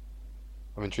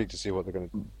 I'm intrigued to see what they're going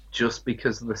to. Just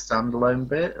because of the standalone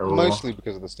bit, or mostly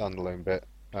because of the standalone bit,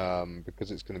 because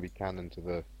it's going to be canon to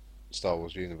the Star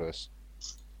Wars universe.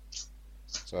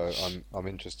 So I'm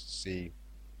interested to see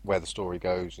where the story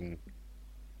goes and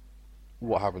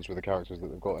what happens with the characters that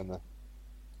they've got in there.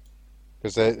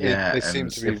 Because they seem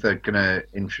to be. If they're going to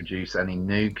introduce any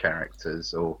new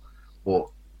characters or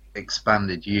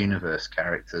expanded universe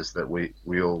characters that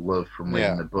we all love from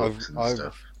reading the books and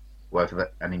stuff,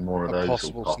 whether any more of those will pop up.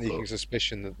 A possible sneaking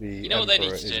suspicion that the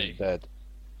Emperor isn't dead.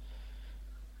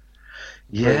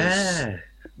 Yeah,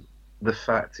 the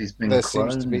fact he's been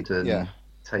cloned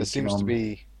there seems to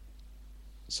be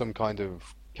some kind of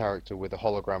character with a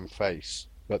hologram face,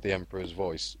 but the Emperor's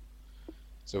voice.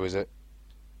 So is it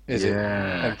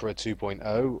Emperor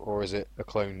 2.0, or is it a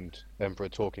cloned Emperor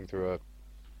talking through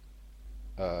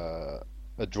a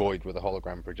droid with a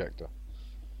hologram projector?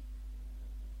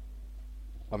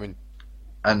 I mean,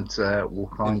 and we'll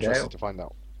find out. To find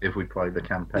out if we play the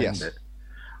campaign bit.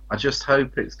 I just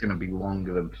hope it's going to be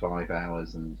longer than 5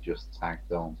 hours and just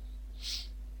tagged on.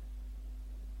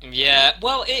 Yeah,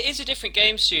 well, it is a different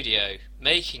game studio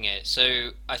making it, so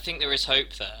I think there is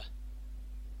hope there.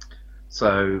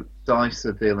 So DICE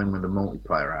are dealing with the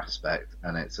multiplayer aspect,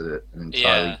 and it's an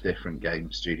entirely different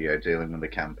game studio dealing with the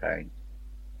campaign.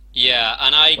 Yeah,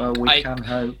 and we can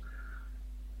hope.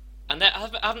 And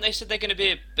haven't they said they're going to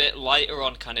be a bit lighter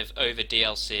on kind of over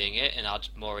DLCing it and add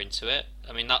more into it?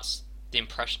 I mean, that's the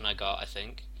impression I got, I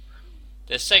think.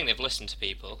 They're saying they've listened to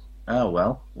people. Oh,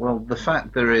 well, the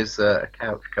fact there is a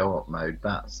couch co-op mode,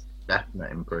 that's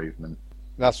definite improvement.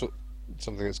 That's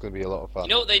something that's going to be a lot of fun. You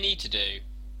know what they need to do?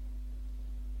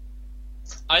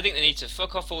 I think they need to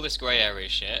fuck off all this grey area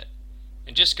shit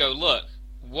and just go, look,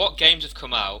 what games have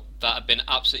come out that have been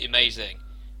absolutely amazing?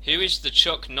 Who is the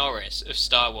Chuck Norris of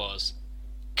Star Wars?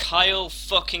 Kyle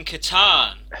fucking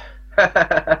Katarn.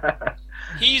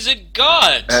 He's a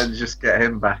god. And just get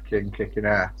him back in kicking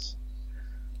ass.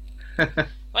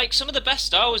 Like, some of the best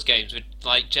Star Wars games were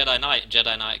like Jedi Knight and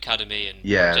Jedi Knight Academy and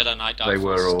Yeah, Jedi Knight they Dark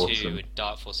were Forces awesome. 2 and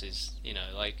Dark Forces,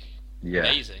 like, Yeah,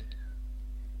 amazing.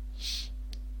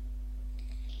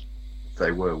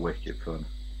 they were wicked fun.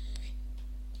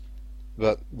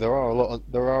 But there are a lot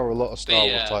of Star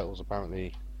Wars titles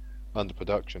apparently under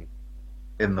production.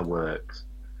 In the works.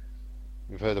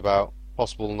 We've heard about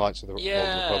possible Knights of the Old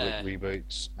Republic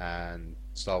reboots and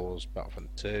Star Wars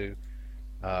Battlefront 2.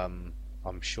 I'm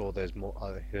sure there's more.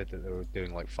 I heard that they were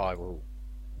doing like 4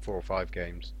 or 5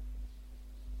 games.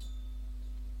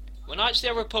 Well, Knights of the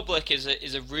Old Republic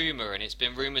is a rumor, and it's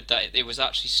been rumored that it was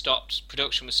actually stopped.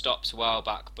 Production was stopped a while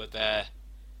back, but they're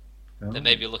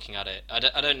maybe looking at it. I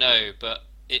don't know, but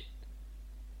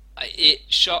it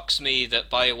shocks me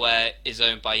that BioWare is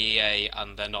owned by EA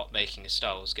and they're not making a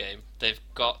Star Wars game. They've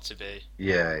got to be.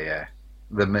 Yeah.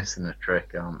 They're missing a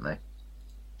trick, aren't they?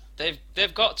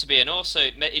 They've got to be, and also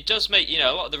it does make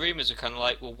a lot of the rumours are kind of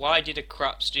like, well, why did a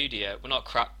crap studio? Well, not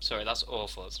crap. Sorry, that's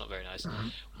awful. It's not very nice. Mm-hmm.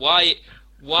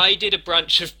 Why did a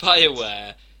branch of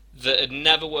BioWare that had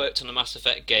never worked on a Mass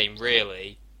Effect game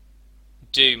really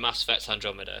do Mass Effect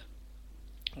Andromeda?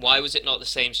 Why was it not the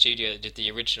same studio that did the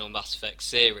original Mass Effect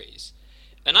series?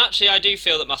 And actually, I do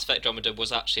feel that Mass Effect Andromeda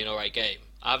was actually an alright game.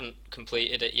 I haven't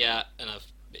completed it yet, and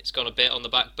it's gone a bit on the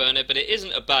back burner, but it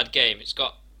isn't a bad game. It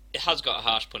has got a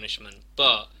harsh punishment,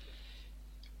 but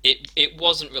it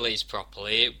wasn't released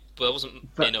properly. It wasn't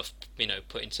enough,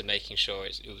 put into making sure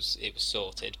it was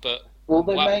sorted. But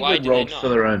they made a rod for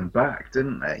their own back,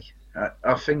 didn't they?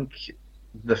 I think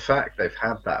the fact they've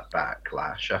had that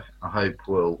backlash, I hope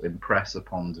will impress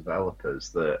upon developers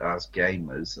that as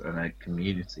gamers and a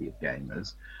community of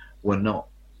gamers, we're not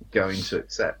going to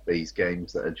accept these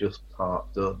games that are just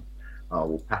part done. Oh,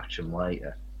 we'll patch them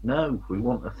later. No, we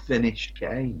want a finished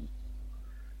game.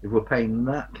 If we're paying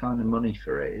that kind of money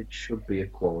for it, it should be a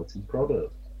quality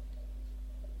product.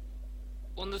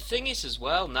 Well, the thing is as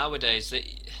well nowadays that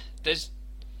there's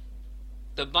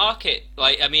the market,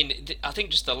 I think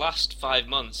just the last 5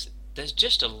 months, there's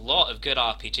just a lot of good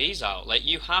RPGs out. Like,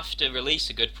 you have to release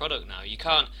a good product now. You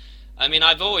can't.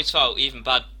 I've always felt even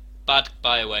bad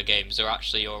BioWare games are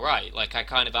actually alright. Like, I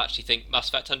kind of actually think Mass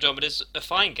Effect Andromeda is a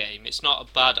fine game. It's not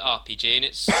a bad RPG, and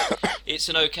it's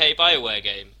an okay BioWare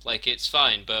game. Like, it's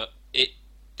fine, but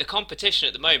the competition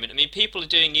at the moment, people are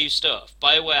doing new stuff.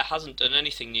 BioWare hasn't done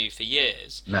anything new for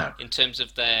years. No. In terms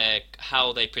of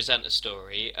how they present a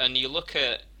story. And you look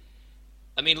at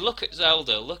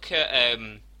Zelda, look at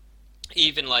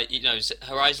even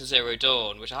Horizon Zero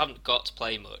Dawn, which I haven't got to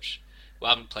play much.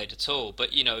 Well, I haven't played at all, but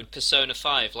Persona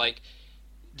 5, like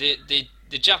the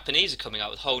Japanese are coming out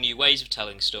with whole new ways of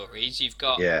telling stories. You've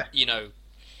got and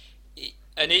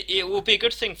it will be a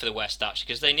good thing for the West actually,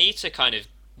 because they need to kind of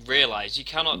realise you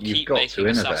cannot keep making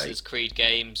Assassin's Creed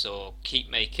games or keep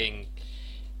making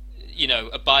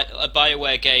a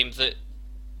BioWare game that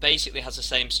basically has the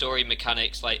same story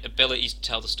mechanics, like abilities to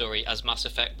tell the story, as Mass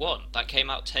Effect 1 that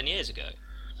came out 10 years ago.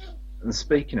 And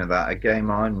speaking of that, a game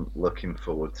I'm looking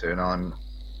forward to, and I'm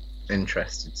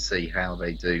interested to see how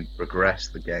they do progress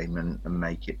the game and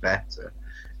make it better,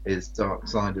 is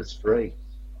Darksiders 3.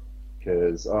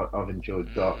 Because I've enjoyed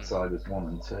Darksiders 1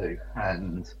 and 2,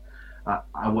 and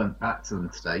I went back to them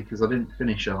today because I didn't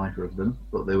finish either of them,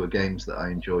 but they were games that I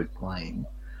enjoyed playing.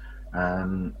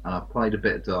 And I played a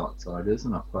bit of Darksiders,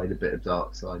 and I played a bit of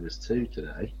Darksiders 2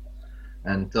 today.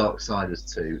 And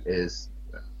Darksiders 2 is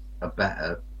a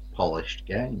better polished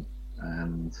game,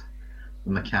 and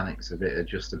the mechanics of it are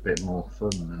just a bit more fun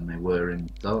than they were in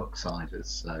Darksiders.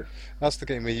 So that's the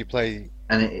game where you play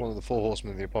one of the 4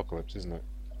 Horsemen of the Apocalypse, isn't it?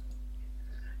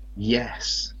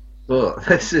 Yes, but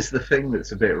this is the thing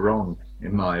that's a bit wrong,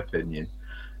 in my opinion.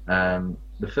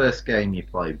 The first game you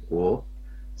played War,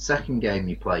 second game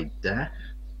you played Death,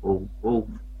 all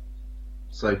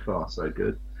so far so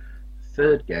good.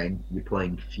 Third game you're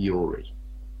playing Fury.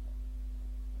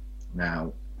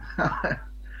 Now,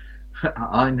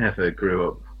 I never grew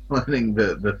up learning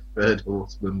that the third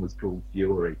horseman was called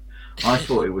Fury. I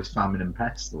thought it was Famine and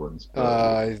Pestilence. But,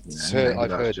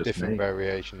 I've heard different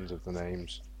variations of the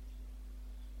names.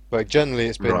 But generally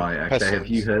it's been right, okay. Pestilence. Have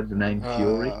you heard the name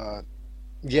Fury?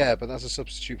 Yeah, but that's a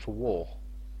substitute for war,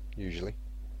 usually.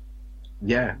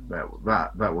 Yeah,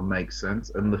 that would make sense.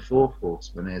 And the fourth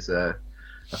horseman is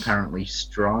apparently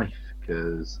Strife,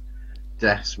 because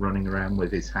Death's running around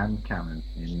with his hand cannon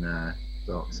in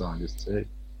Darksiders 2.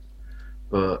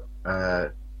 But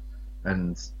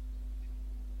and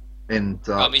in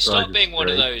Darksiders stop being 3, one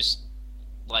of those,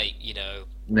 like,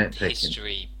 nitpicking.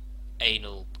 history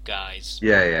anal guys.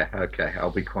 Yeah, okay, I'll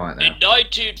be quiet now. In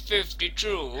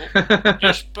 1952,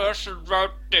 this person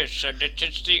wrote this, and it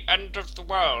is the end of the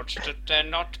world, so that they're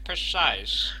not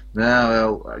precise.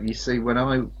 No, well, you see, when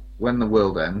the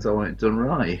world ends, I want it done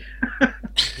right.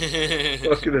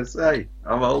 What can I say?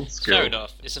 I'm old school. Fair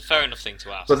enough. It's a fair enough thing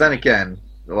to ask. But then again,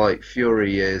 like,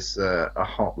 Fury is a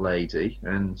hot lady,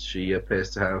 and she appears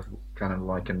to have kind of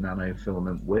like a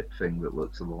nanofilament whip thing that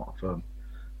looks a lot of fun.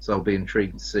 So I'll be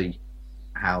intrigued to see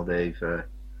how they've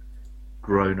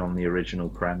grown on the original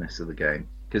premise of the game,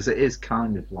 because it is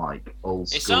kind of like old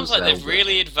school. It sounds like Zelda. They've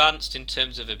really advanced in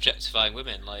terms of objectifying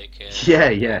women. Like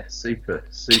yeah, super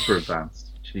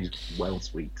advanced. She's well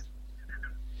sweet.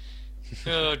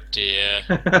 Oh dear.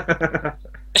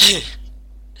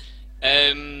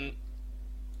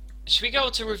 Should we go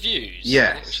on to reviews? Yes.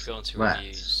 I think we should go on to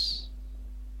reviews.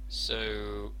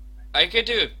 So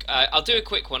I'll do a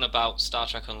quick one about Star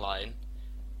Trek Online.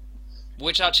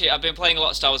 Which actually, I've been playing a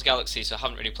lot of Star Wars Galaxy, so I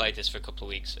haven't really played this for a couple of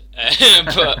weeks.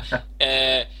 But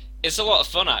it's a lot of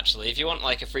fun, actually. If you want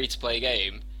like a free-to-play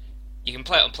game, you can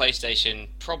play it on PlayStation,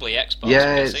 probably Xbox,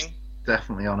 yeah, it's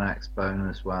definitely on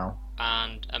Xbox as well.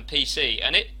 And PC.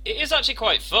 And it is actually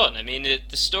quite fun. I mean,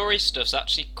 the story stuff's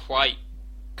actually quite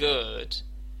good-ish.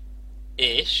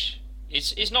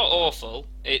 It's not awful.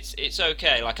 It's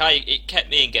okay. Like, it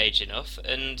kept me engaged enough,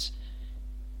 and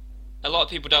a lot of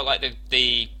people don't like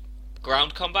the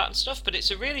ground combat and stuff, but it's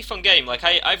a really fun game. Like,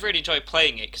 I've really enjoyed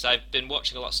playing it because I've been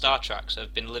watching a lot of Star Trek, so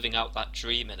I've been living out that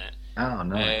dream in it. Oh,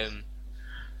 nice.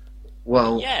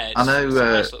 Well, yeah, I know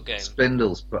nice little game.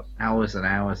 Spindle's put hours and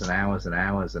hours and hours and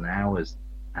hours and hours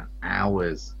and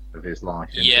hours of his life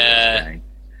into this game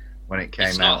when it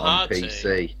came out on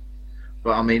PC.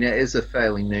 But I mean, it is a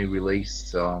fairly new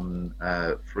release on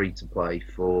free to play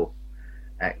for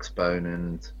Xbone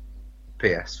and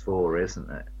PS4,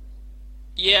 isn't it?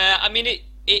 Yeah, I mean, it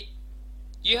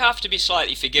you have to be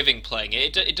slightly forgiving playing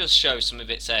it. It does show some of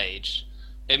its age.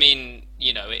 I mean,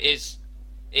 you know, it is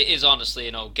honestly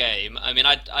an old game. I mean,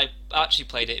 I actually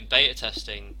played it in beta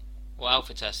testing, or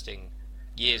alpha testing,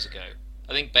 years ago.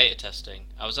 I think beta testing.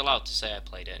 I was allowed to say I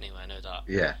played it anyway, I know that.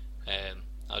 Yeah.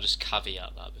 I'll just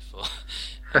caveat that before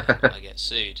I get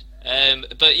sued.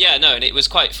 But yeah, no, and it was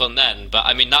quite fun then. But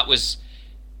I mean, that was...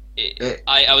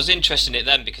 I was interested in it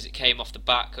then because it came off the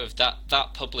back of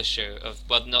that publisher of...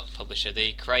 Well, not the publisher,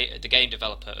 the game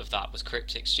developer of that was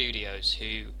Cryptic Studios,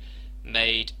 who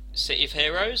made City of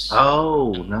Heroes.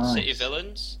 Oh, nice. City of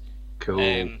Villains. Cool.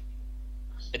 They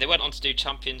went on to do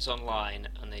Champions Online,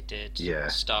 and they did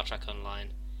Star Trek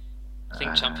Online. I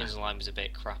think Champions Online was a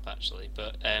bit crap, actually,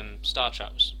 but Star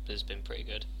Trek has been pretty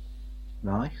good.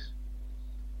 Nice.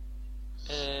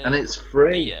 And it's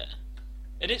free. Yeah.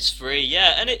 And it's free,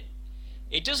 yeah, and it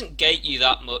doesn't gate you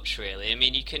that much, really. I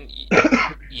mean, you can,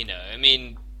 you know, I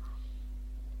mean,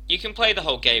 you can play the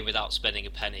whole game without spending a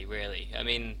penny, really. I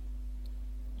mean,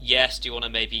 yes, do you want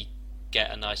to maybe get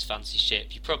a nice fancy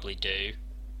ship? You probably do.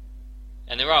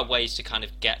 And there are ways to kind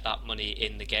of get that money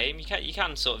in the game. You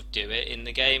can sort of do it in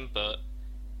the game, but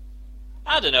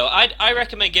I don't know. I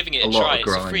recommend giving it a try.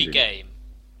 It's a free game.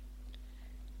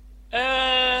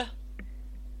 I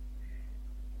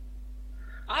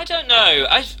don't know.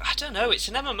 I don't know. It's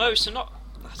an MMO, so not.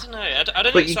 I don't know. I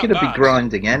don't. But you're going to be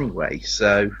grinding anyway,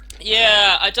 so.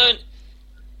 Yeah, I don't.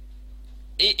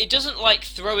 It doesn't like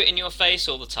throw it in your face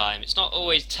all the time. It's not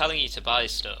always telling you to buy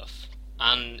stuff,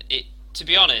 and it. To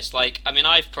be honest, like, I mean,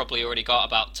 I've probably already got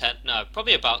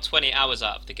probably about 20 hours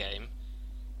out of the game,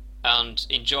 and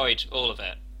enjoyed all of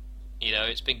it. You know,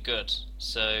 it's been good.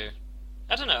 So,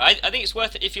 I don't know. I think it's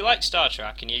worth it if you like Star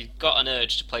Trek and you've got an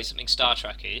urge to play something Star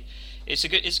Trek-y. It's a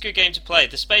good game to play.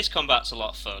 The space combat's a lot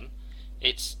of fun.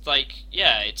 It's like,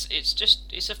 yeah,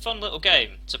 it's a fun little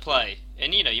game to play,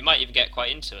 and you know, you might even get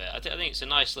quite into it. I think it's a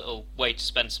nice little way to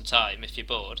spend some time if you're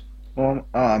bored. Well,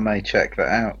 I may check that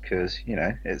out because, you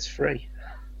know, it's free.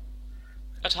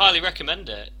 I'd highly recommend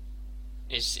it.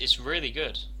 It's really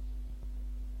good.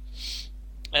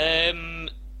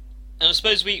 And I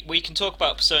suppose we can talk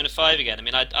about Persona 5 again. I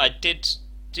mean, I did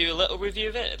do a little review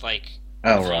of it, like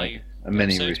a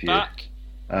mini review. Back.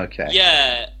 Okay.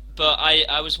 Yeah, but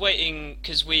I was waiting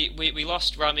because we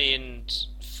lost Rami and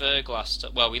Ferg last.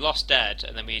 Well, we lost Dead,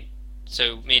 and then me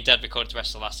and Dead recorded the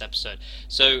rest of the last episode.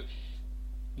 So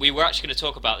we were actually going to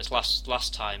talk about this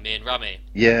last time, me and Rami.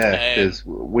 Yeah, because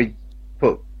we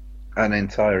put an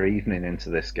entire evening into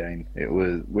this game.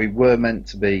 We were meant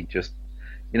to be just,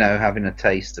 you know, having a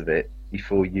taste of it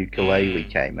before Ukulele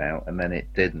came out, and then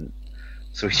it didn't.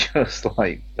 So we just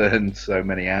like burned so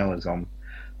many hours on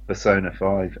Persona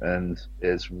 5, and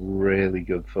it's really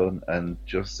good fun and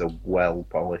just a well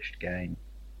polished game.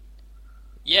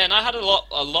 Yeah, and I had a lot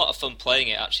of fun playing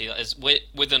it actually, as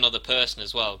with another person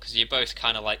as well, because you're both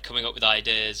kind of like coming up with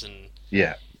ideas and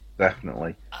Yeah,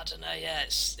 definitely. I don't know. Yeah,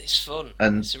 it's fun.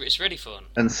 And It's really fun.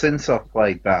 and since I've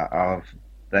played that, I've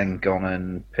then gone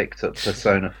and picked up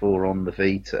Persona 4 on the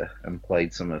Vita and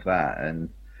played some of that, and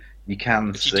you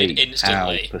can Which you did see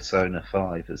how instantly. Persona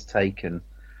 5 has taken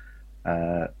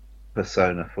uh,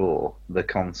 Persona 4, the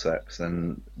concepts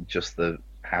and just the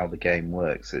how the game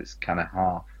works. It's kind of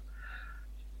half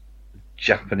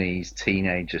Japanese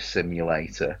teenager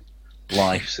simulator,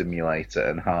 life simulator,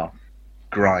 and half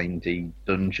grindy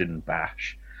dungeon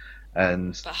bash.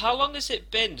 And But how long has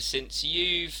it been since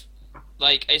you've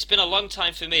like? It's been a long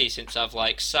time for me since I've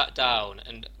like sat down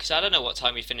and because I don't know what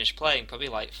time we finished playing. Probably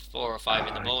like 4 or 5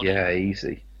 in the morning. yeah,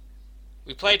 easy.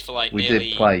 We played for like We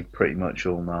did nearly. play pretty much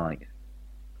all night.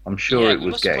 I'm sure Yeah, it we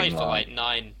was must have getting played for light. like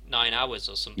nine hours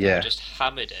or something. We Yeah, just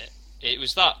hammered it. It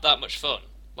was that much fun.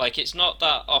 Like it's not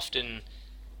that often.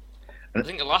 I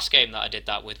think the last game that I did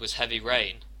that with was Heavy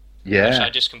Rain, which I yeah.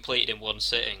 just completed in one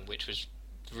sitting, which was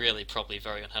really probably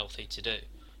very unhealthy to do.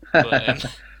 But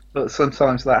But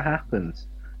sometimes that happens.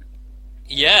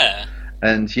 yeah,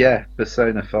 And yeah,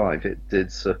 Persona 5, it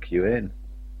did suck you in.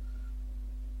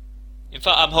 in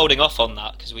fact, I'm holding off on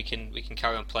that because we can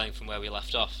carry on playing from where we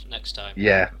left off next time.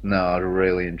 Yeah, no, I'd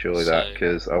really enjoy that So,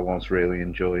 because I was really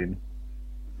enjoying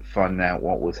finding out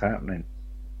what was happening.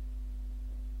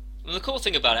 and the cool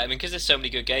thing about it, I mean, because there's so many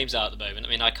good games out at the moment. I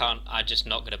mean, I'm just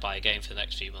not going to buy a game for the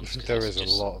next few months because There it's is a just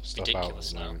lot of stuff out at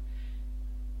ridiculous the now. moment.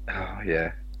 Oh,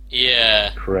 yeah,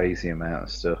 Yeah, crazy amount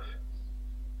of stuff.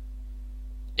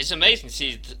 it's amazing to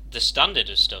see the standard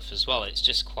of stuff as well. It's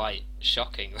just quite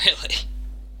shocking, really.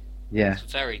 Yeah,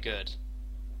 It's very good.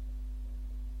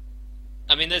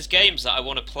 I mean, there's games that I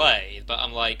want to play, but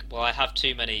I'm like, well, I have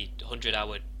too many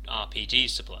 100-hour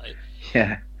RPGs to play.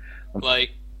 yeah.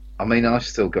 Like, I mean, I've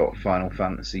still got Final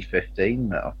Fantasy 15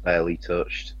 that I've barely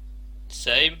touched.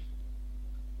 same.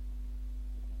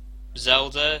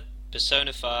 Zelda,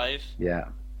 Persona 5. Yeah,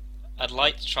 I'd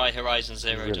like to try Horizon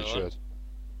You Zero really Dawn. should.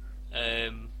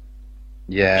 Um,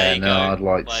 there yeah, you no, go. I'd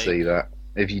like to Like, see that.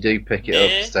 If you do pick it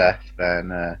up, near. Steph,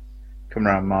 then come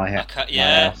round my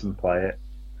Yeah, house and play it.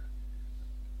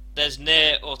 there's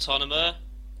Near Autonoma.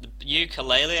 The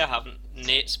ukulele, I haven't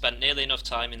spent nearly enough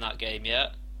time in that game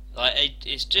yet. Like,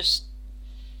 it's just.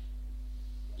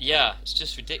 Yeah, it's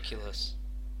just ridiculous.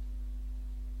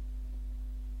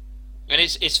 And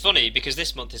it's funny because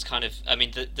this month is kind of. I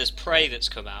mean, there's Prey that's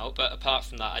come out, but apart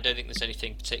from that, I don't think there's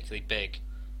anything particularly big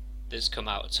that's come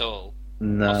out at all,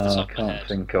 off the No, I top of my can't head.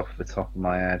 think off the top of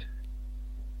my head.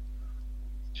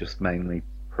 Just mainly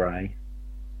Prey.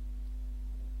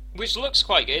 Which looks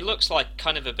quite good. It looks like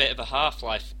kind of a bit of a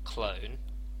Half-Life clone,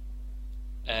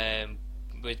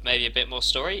 with maybe a bit more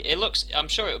story. It looks. I'm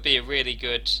sure it would be a really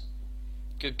good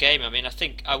game. I mean,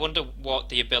 I wonder what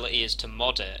the ability is to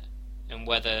mod it, and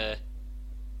whether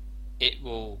it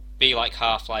will be like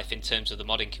Half-Life in terms of the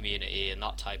modding community and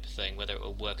that type of thing. Whether it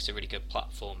will work as a really good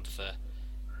platform for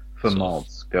For sort of.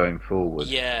 mods going forward.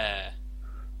 Yeah.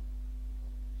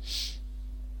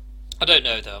 I don't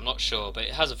know though. I'm not sure, but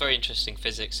it has a very interesting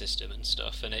physics system and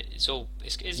stuff, and it's all.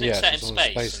 Isn't it Yes, set in it's on a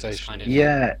space? space And it's station kind of. in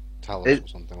Yeah, Talos it or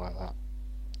something like that.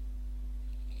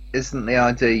 isn't the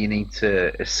idea you need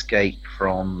to escape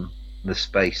from the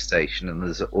space station and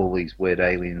there's all these weird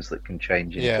aliens that can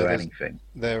change Yeah, into anything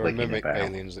there are flicking mimic about.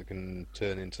 aliens that can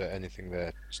turn into anything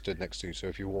they're stood next to. So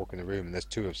if you walk in a room and there's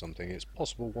two of something, it's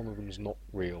possible one of them's not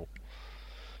real.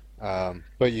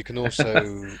 But you can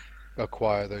also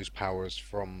acquire those powers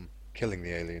from killing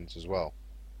the aliens as well.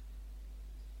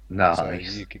 So Nice.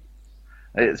 you could,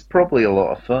 It's probably a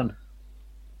lot of fun.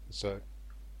 so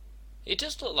It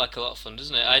does look like a lot of fun,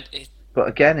 doesn't it? But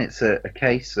again, it's a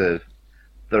case of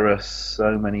there are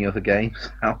so many other games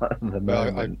out at the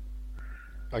but moment.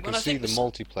 I can Well, I see think the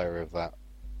multiplayer of that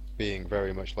being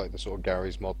very much like the sort of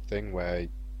Gary's mod thing where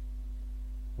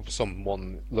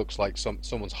someone looks like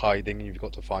someone's hiding and you've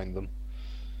got to find them.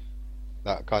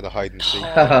 That kind of hide and seek.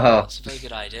 Oh, that's a very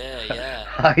good idea. Yeah.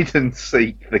 Hide and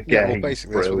seek the Yeah, well, game.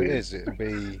 basically that's what it Brilliant. is. It'll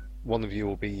be one of you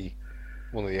will be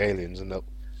one of the aliens, and they'll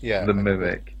yeah, The and you'll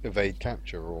mimic. evade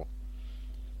capture or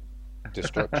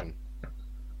destruction.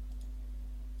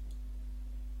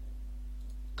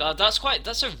 God,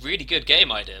 that's a really good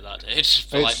game idea. That did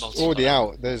for like It's multiplayer. already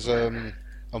out. There's a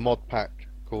mod pack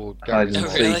called Hide Gary's and Oh,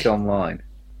 Mod, really? seek online.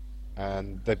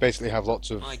 and they basically have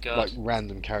lots of My God. like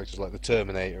random characters like the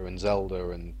Terminator and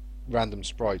Zelda and random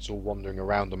sprites all wandering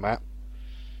around the map,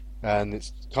 and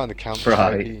it's kind of counter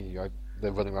strikey.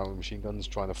 They're running around with machine guns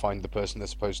trying to find the person they're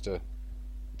supposed to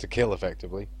kill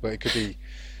effectively, but it could be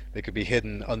They could be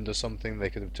hidden under something. They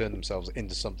could have turned themselves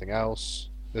into something else.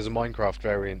 There's a Minecraft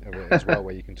variant of it as well,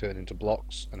 where you can turn into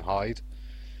blocks and hide,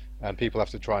 and people have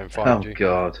to try and find you. Oh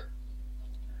God!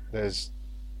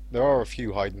 There are a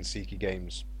few hide and seeky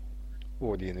games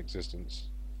already in existence.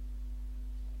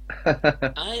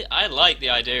 I like the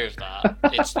idea of that.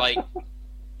 It's like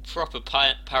proper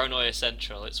paranoia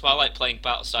central. It's why I like playing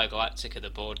Battlestar Galactica, the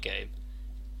board game.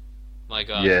 My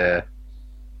God. Yeah.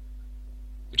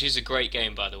 Which is a great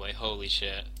game, by the way. Holy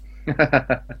shit.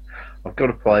 I've got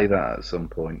to play that at some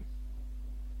point.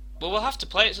 Well, we'll have to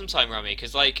play it sometime, Rami,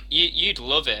 because like you'd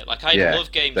love it. Like I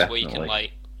love games definitely. where you can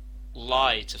like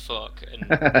lie to fuck and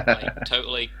like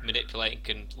totally manipulate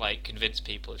and like convince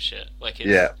people of shit. Like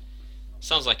it's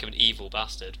sounds like I'm an evil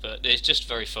bastard, but it's just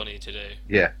very funny to do.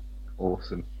 Yeah,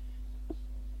 awesome.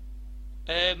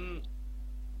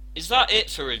 Is that it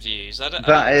for reviews? That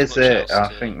is it. I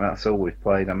think that's all we've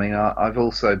played. I mean, I've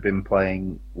also been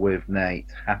playing with Nate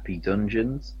Happy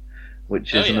Dungeons,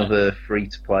 which is another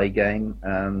free-to-play game,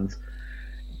 and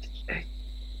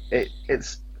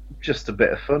it's just a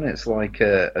bit of fun. It's like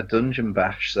a dungeon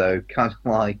bash, so kind of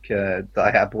like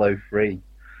Diablo 3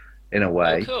 in a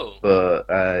way. Oh, cool.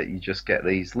 But you just get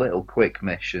these little quick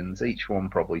missions. Each one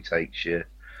probably takes you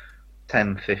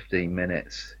 10-15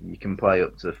 minutes. You can play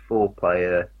up to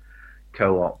 4-player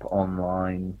co-op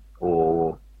online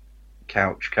or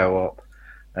couch co-op,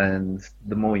 and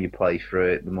the more you play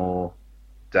through it, the more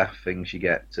daft things you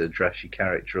get to dress your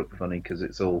character up funny, because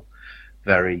it's all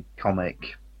very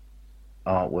comic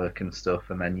artwork and stuff,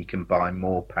 and then you can buy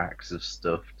more packs of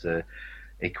stuff to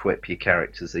equip your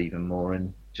characters even more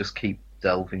and just keep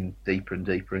delving deeper and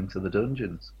deeper into the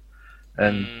dungeons.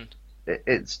 And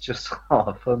it's just a lot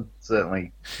of fun.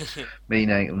 Certainly, me,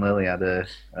 Nate, and Lily had a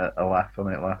laugh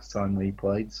on it last time we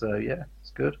played. So yeah,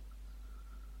 it's good,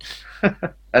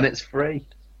 and it's free.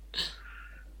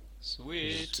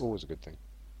 Sweet. It's always a good thing.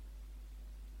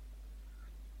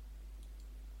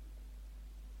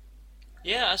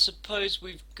 Yeah, I suppose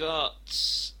we've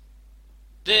got.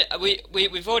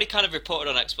 We've already kind of reported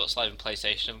on Xbox Live and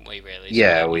PlayStation, haven't we? Really? So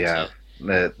yeah, we have.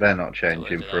 They're not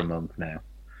changing for a month now.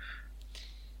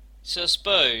 So I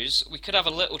suppose we could have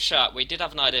a little chat. We did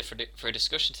have an idea for a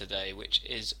discussion today, which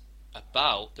is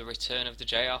about the return of the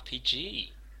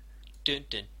JRPG. Dun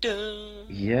dun dun.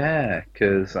 Yeah,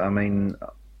 because I mean,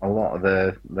 a lot of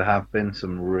there have been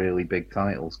some really big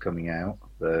titles coming out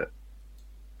that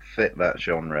fit that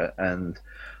genre, and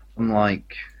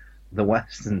unlike the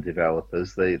Western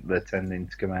developers, they're tending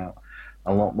to come out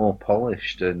a lot more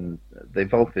polished, and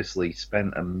they've obviously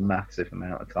spent a massive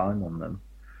amount of time on them,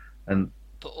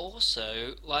 but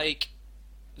also, like,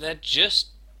 they're just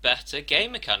better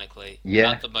game mechanically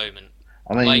at the moment.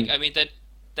 I mean,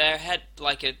 they're ahead,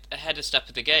 like ahead a step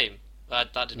of the game.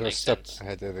 That didn't make sense. They're a step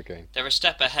ahead of the game. They're a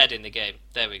step ahead in the game.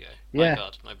 There we go. Yeah. My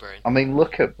God, my brain. I mean,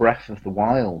 look at Breath of the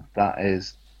Wild. That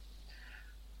is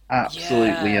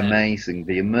absolutely amazing.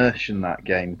 The immersion that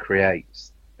game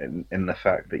creates, in the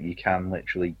fact that you can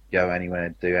literally go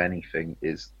anywhere, do anything,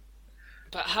 is.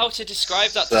 But how to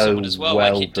describe that so to someone as well?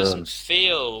 Like it done. doesn't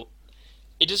feel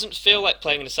like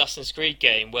playing an Assassin's Creed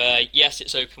game where yes,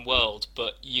 it's open world,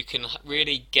 but you can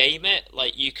really game it.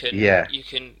 Like you can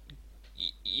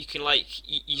like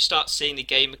you start seeing the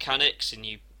game mechanics and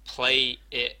you play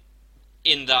it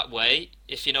in that way.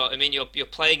 If you know what I mean, you're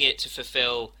playing it to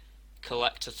fulfill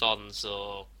collectathons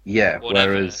or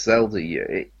whatever. Whereas Zelda,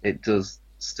 it does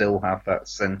still have that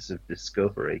sense of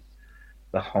discovery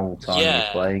the whole time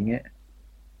you're playing it.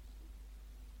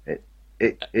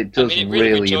 It does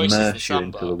really immerse you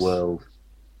into the world.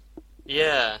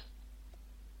 Yeah.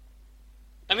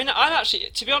 I mean, I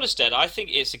actually, to be honest, Ed, I think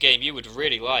it's a game you would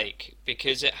really like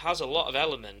because it has a lot of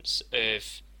elements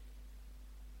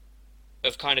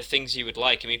of kind of things you would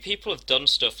like. I mean, people have done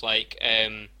stuff like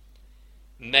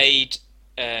made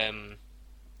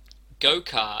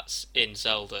go-karts in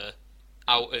Zelda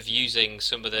out of using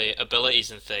some of the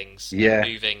abilities and things,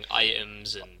 moving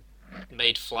items, and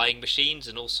made flying machines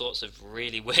and all sorts of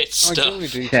really weird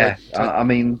stuff. Yeah, I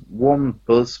mean, one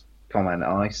buzz comment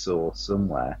I saw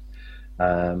somewhere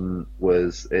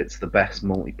was it's the best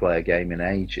multiplayer game in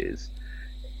ages,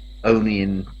 only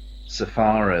in so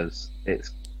far as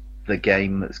it's the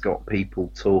game that's got people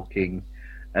talking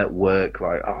at work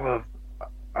like, oh,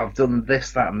 I've done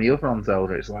this, that and the other on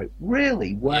Zelda. It's like,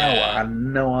 really? Wow, I had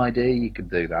no idea you could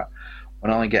do that.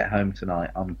 When I get home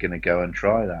tonight, I'm going to go and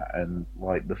try that. And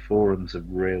like the forums have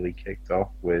really kicked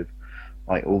off with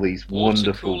like all these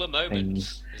wonderful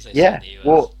things.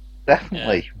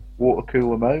 Definitely. Water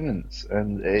cooler moments,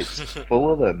 and it's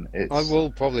full of them. I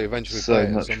will probably eventually play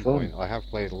it at some point. I have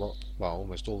played a lot, well,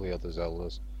 almost all the other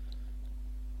Zeldas.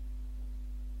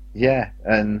 Yeah,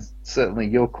 and certainly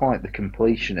you're quite the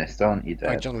completionist, aren't you, Dad?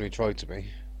 I generally try to be.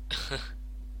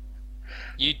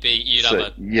 You'd have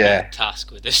a big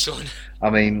task with this one. I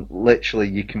mean, literally,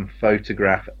 you can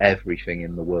photograph everything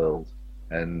in the world,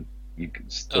 and you can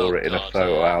store it in a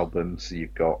photo album, so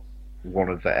you've got one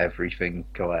of everything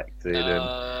collected,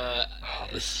 and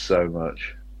there's so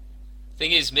much.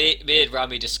 Thing is, me and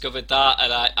Rami discovered that,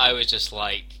 and I was just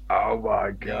like, oh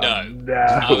my god, no.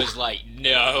 I was like,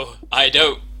 no, I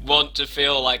don't want to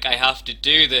feel like I have to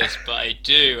do this, but I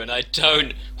do, and I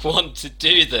don't want to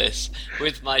do this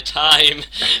with my time.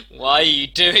 Why are you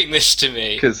doing this to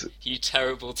me? You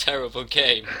terrible, terrible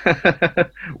game.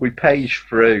 We paged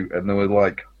through, and there were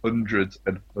like hundreds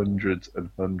and hundreds and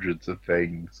hundreds of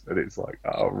things, and it's like,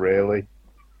 oh really?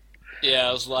 Yeah,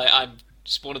 I was like,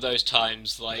 it's one of those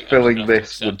times like filling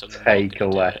this would take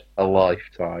a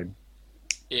lifetime.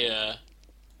 Yeah.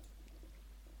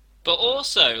 But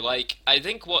also, like, I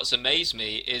think what's amazed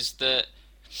me is that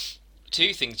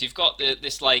two things. You've got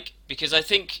this, like, because I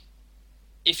think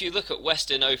if you look at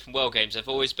Western open world games, they've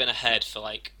always been ahead for,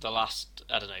 like, the last,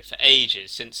 I don't know, for ages,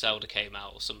 since Zelda came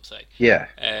out or something. Yeah.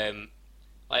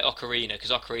 Like Ocarina, because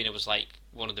Ocarina was, like,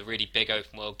 one of the really big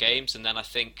open world games, and then I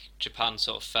think Japan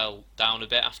sort of fell down a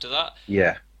bit after that.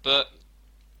 Yeah.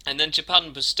 And then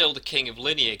Japan was still the king of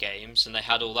linear games, and they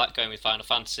had all that going with Final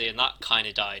Fantasy, and that kind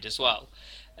of died as well.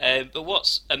 But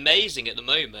what's amazing at the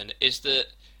moment is that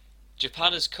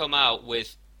Japan has come out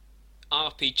with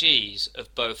RPGs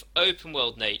of both open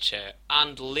world nature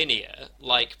and linear,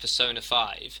 like Persona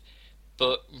 5,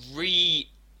 but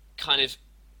kind of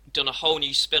done a whole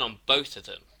new spin on both of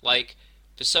them. Like,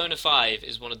 Persona 5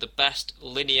 is one of the best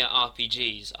linear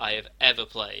RPGs I have ever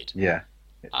played. Yeah.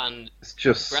 And it's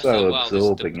just Breath so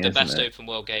absorbing, is the best open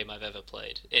world game I've ever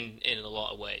played in a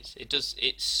lot of ways.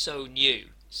 It's so new,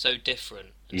 so different,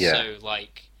 and so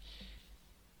like.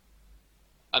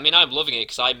 I mean, I'm loving it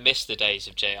because I miss the days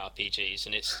of JRPGs,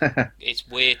 and it's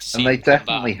weird to see. And they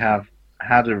definitely have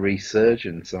had a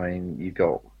resurgence. I mean, you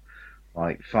got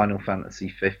like Final Fantasy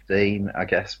 15, I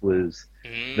guess, was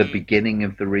the beginning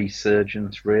of the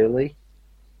resurgence, really.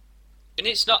 And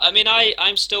it's not. I mean, I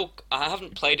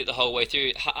haven't played it the whole way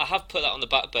through. I have put that on the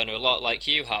back burner a lot, like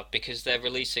you have, because they're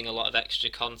releasing a lot of extra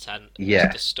content to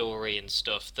the story and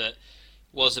stuff that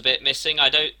was a bit missing. I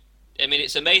mean,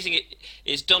 it's amazing.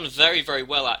 It's done very, very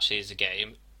well actually as a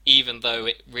game, even though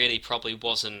it really probably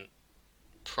wasn't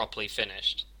properly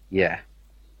finished. Yeah.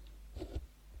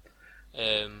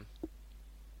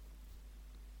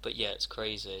 But yeah, it's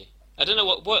crazy. I don't know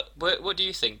what do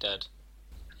you think, Dad?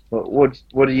 What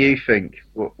do you think?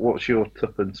 What's your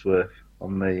tuppence worth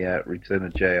on the return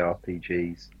of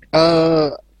JRPGs?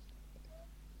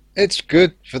 It's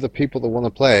good for the people that want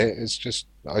to play it. It's just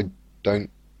I don't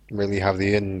really have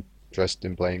the interest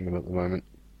in playing them at the moment.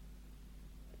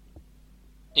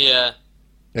 Yeah.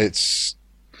 It's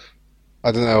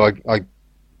I don't know. I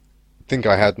think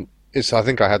I had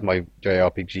my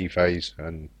JRPG phase,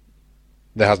 and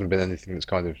there hasn't been anything that's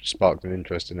kind of sparked an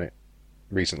interest in it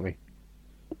recently.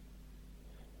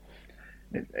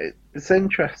 It's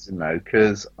interesting though,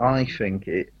 because I think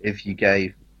if you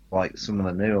gave like some of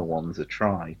the newer ones a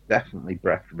try, definitely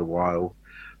Breath of the Wild,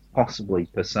 possibly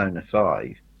Persona 5,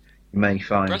 you may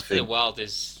find Breath of the Wild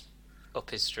is up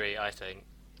his street, I think,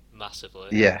 massively.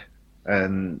 Yeah,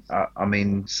 and I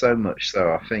mean so much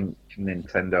so, I think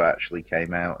Nintendo actually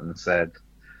came out and said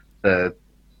that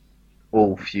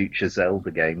all future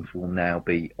Zelda games will now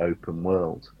be open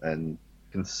world, and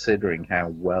considering how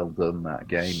well done that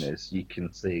game is, you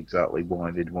can see exactly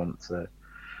why they'd want to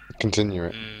continue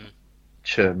it,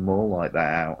 churn more like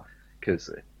that out, because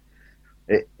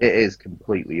it is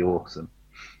completely awesome.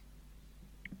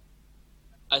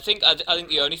 I think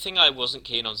the only thing I wasn't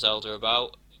keen on Zelda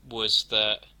about was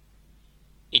that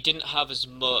it didn't have as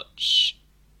much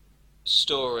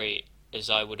story as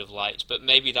I would have liked, but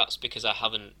maybe that's because I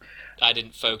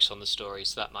didn't focus on the story,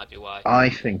 so that might be why. I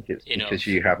think it's because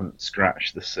you haven't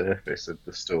scratched the surface of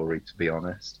the story, to be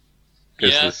honest.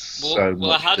 There's so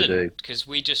much I hadn't, to do. Because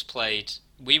we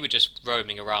were just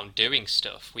roaming around doing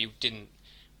stuff. We'd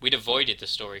avoided the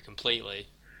story completely.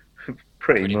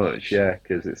 Pretty much, yeah,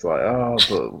 because it's like,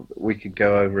 but we could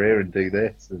go over here and do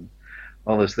this, and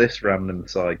there's this random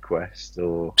side quest,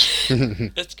 or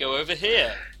let's go over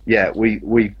here. Yeah,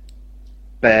 we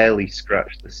barely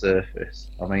scratched the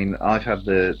surface. I mean, I've had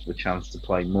the chance to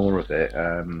play more of it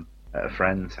at a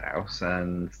friend's house,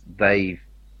 and they've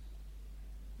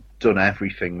done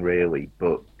everything really,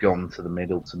 but gone to the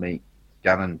middle to meet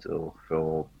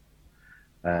Ganondorf,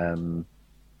 and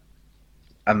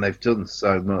they've done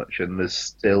so much, and there's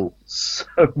still so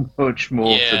much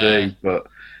more to do. But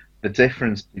the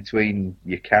difference between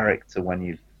your character when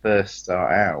you first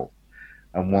start out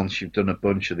and once you've done a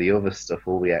bunch of the other stuff,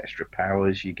 all the extra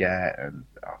powers you get, and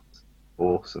it's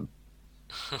awesome.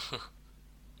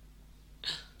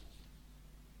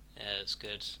 Yeah, it's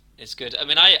good. It's good. I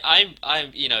mean,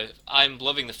 I'm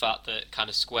loving the fact that kind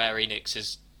of Square Enix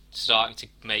is starting to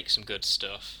make some good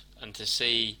stuff, and to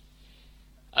see,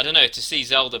 I don't know, to see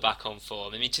Zelda back on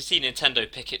form. I mean, to see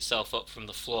Nintendo pick itself up from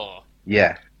the floor.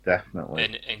 Yeah,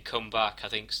 definitely. And come back, I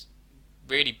think's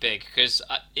really big, because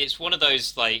it's one of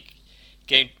those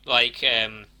game I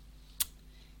don't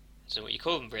know what you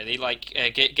call them really,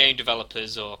 game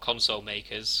developers or console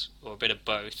makers or a bit of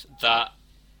both that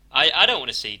I don't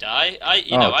want to see die.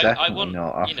 I want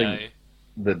not. I think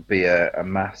there'd be a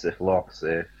massive loss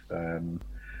if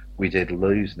we did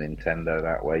lose Nintendo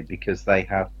that way, because they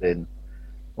have been,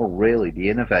 really the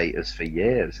innovators for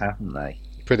years, haven't they?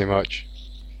 Pretty much.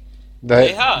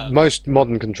 They have. Most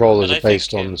modern controllers are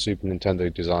based on the Super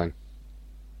Nintendo design.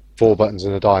 4 buttons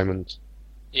and a diamond.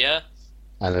 Yeah.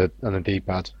 And a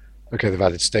D-pad. Okay, they've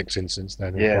added sticks in since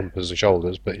then, and bumpers and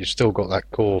shoulders, but you've still got that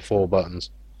core 4 buttons.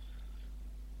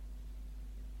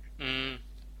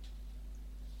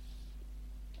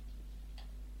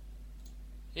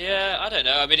 Yeah, I don't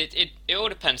know. I mean, it all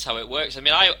depends how it works. I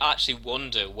mean, I actually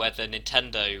wonder whether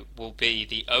Nintendo will be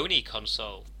the only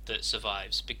console that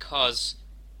survives, because,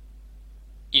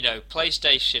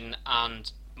 PlayStation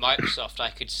and Microsoft I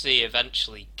could see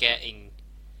eventually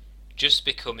just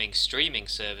becoming streaming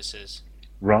services.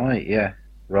 Right, yeah.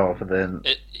 Rather than...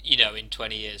 in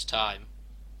 20 years' time.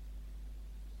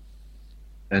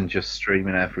 And just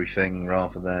streaming everything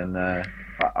rather than...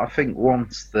 I think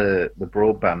once the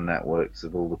broadband networks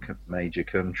of all the major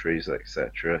countries,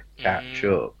 etc., catch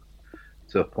up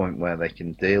to a point where they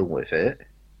can deal with it,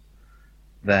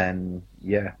 then,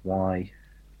 yeah, why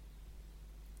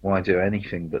do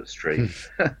anything but stream?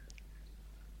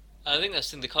 I think that's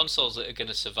the consoles that are going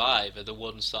to survive are the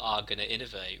ones that are going to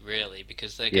innovate, really,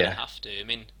 because they're going to have to. I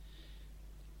mean,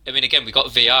 again, we've got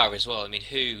VR as well. I mean,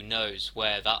 who knows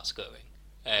where that's going?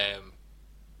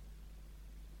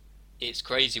 It's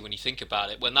crazy when you think about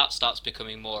it. When that starts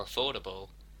becoming more affordable,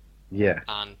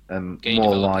 and game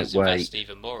more developers lightweight, invest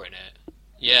even more in it.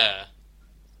 Yeah.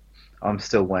 I'm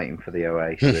still waiting for the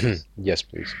Oasis. Yes,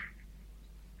 please.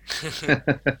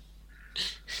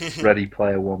 Ready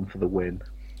Player One for the win.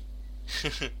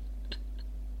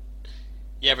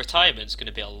 Yeah, retirement's going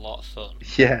to be a lot of fun.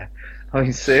 Yeah, I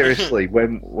mean seriously,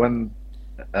 when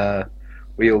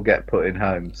we all get put in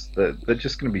homes, they're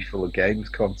just going to be full of games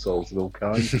consoles and all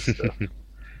kinds of stuff. It's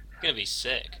going to be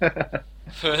sick.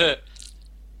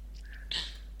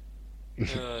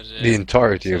 The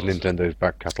entirety of Nintendo's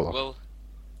back catalogue. Well,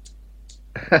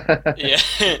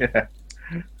 yeah.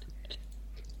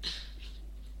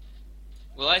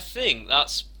 Well, I think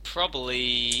that's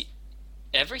probably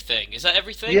everything. Is that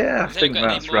everything? Yeah, I think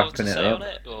that's wrapping it up.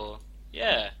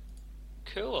 Yeah,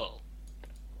 cool.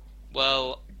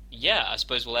 Well, yeah, I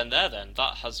suppose we'll end there then.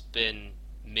 That has been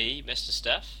me, Mr.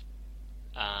 Steph,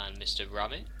 and Mr.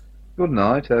 Rami. Good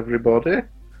night, everybody.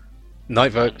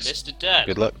 Night, folks. And Mr. Dead.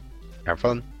 Good luck. Have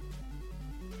fun.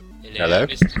 Hello,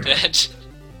 Mr. Dead.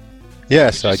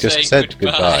 Yes, I just said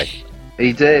goodbye.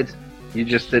 He did. You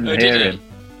just didn't hear him.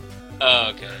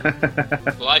 Oh, okay.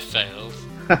 Well, I failed.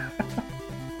 Never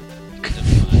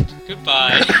mind.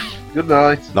 Goodbye. Good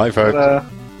night. Night, folks.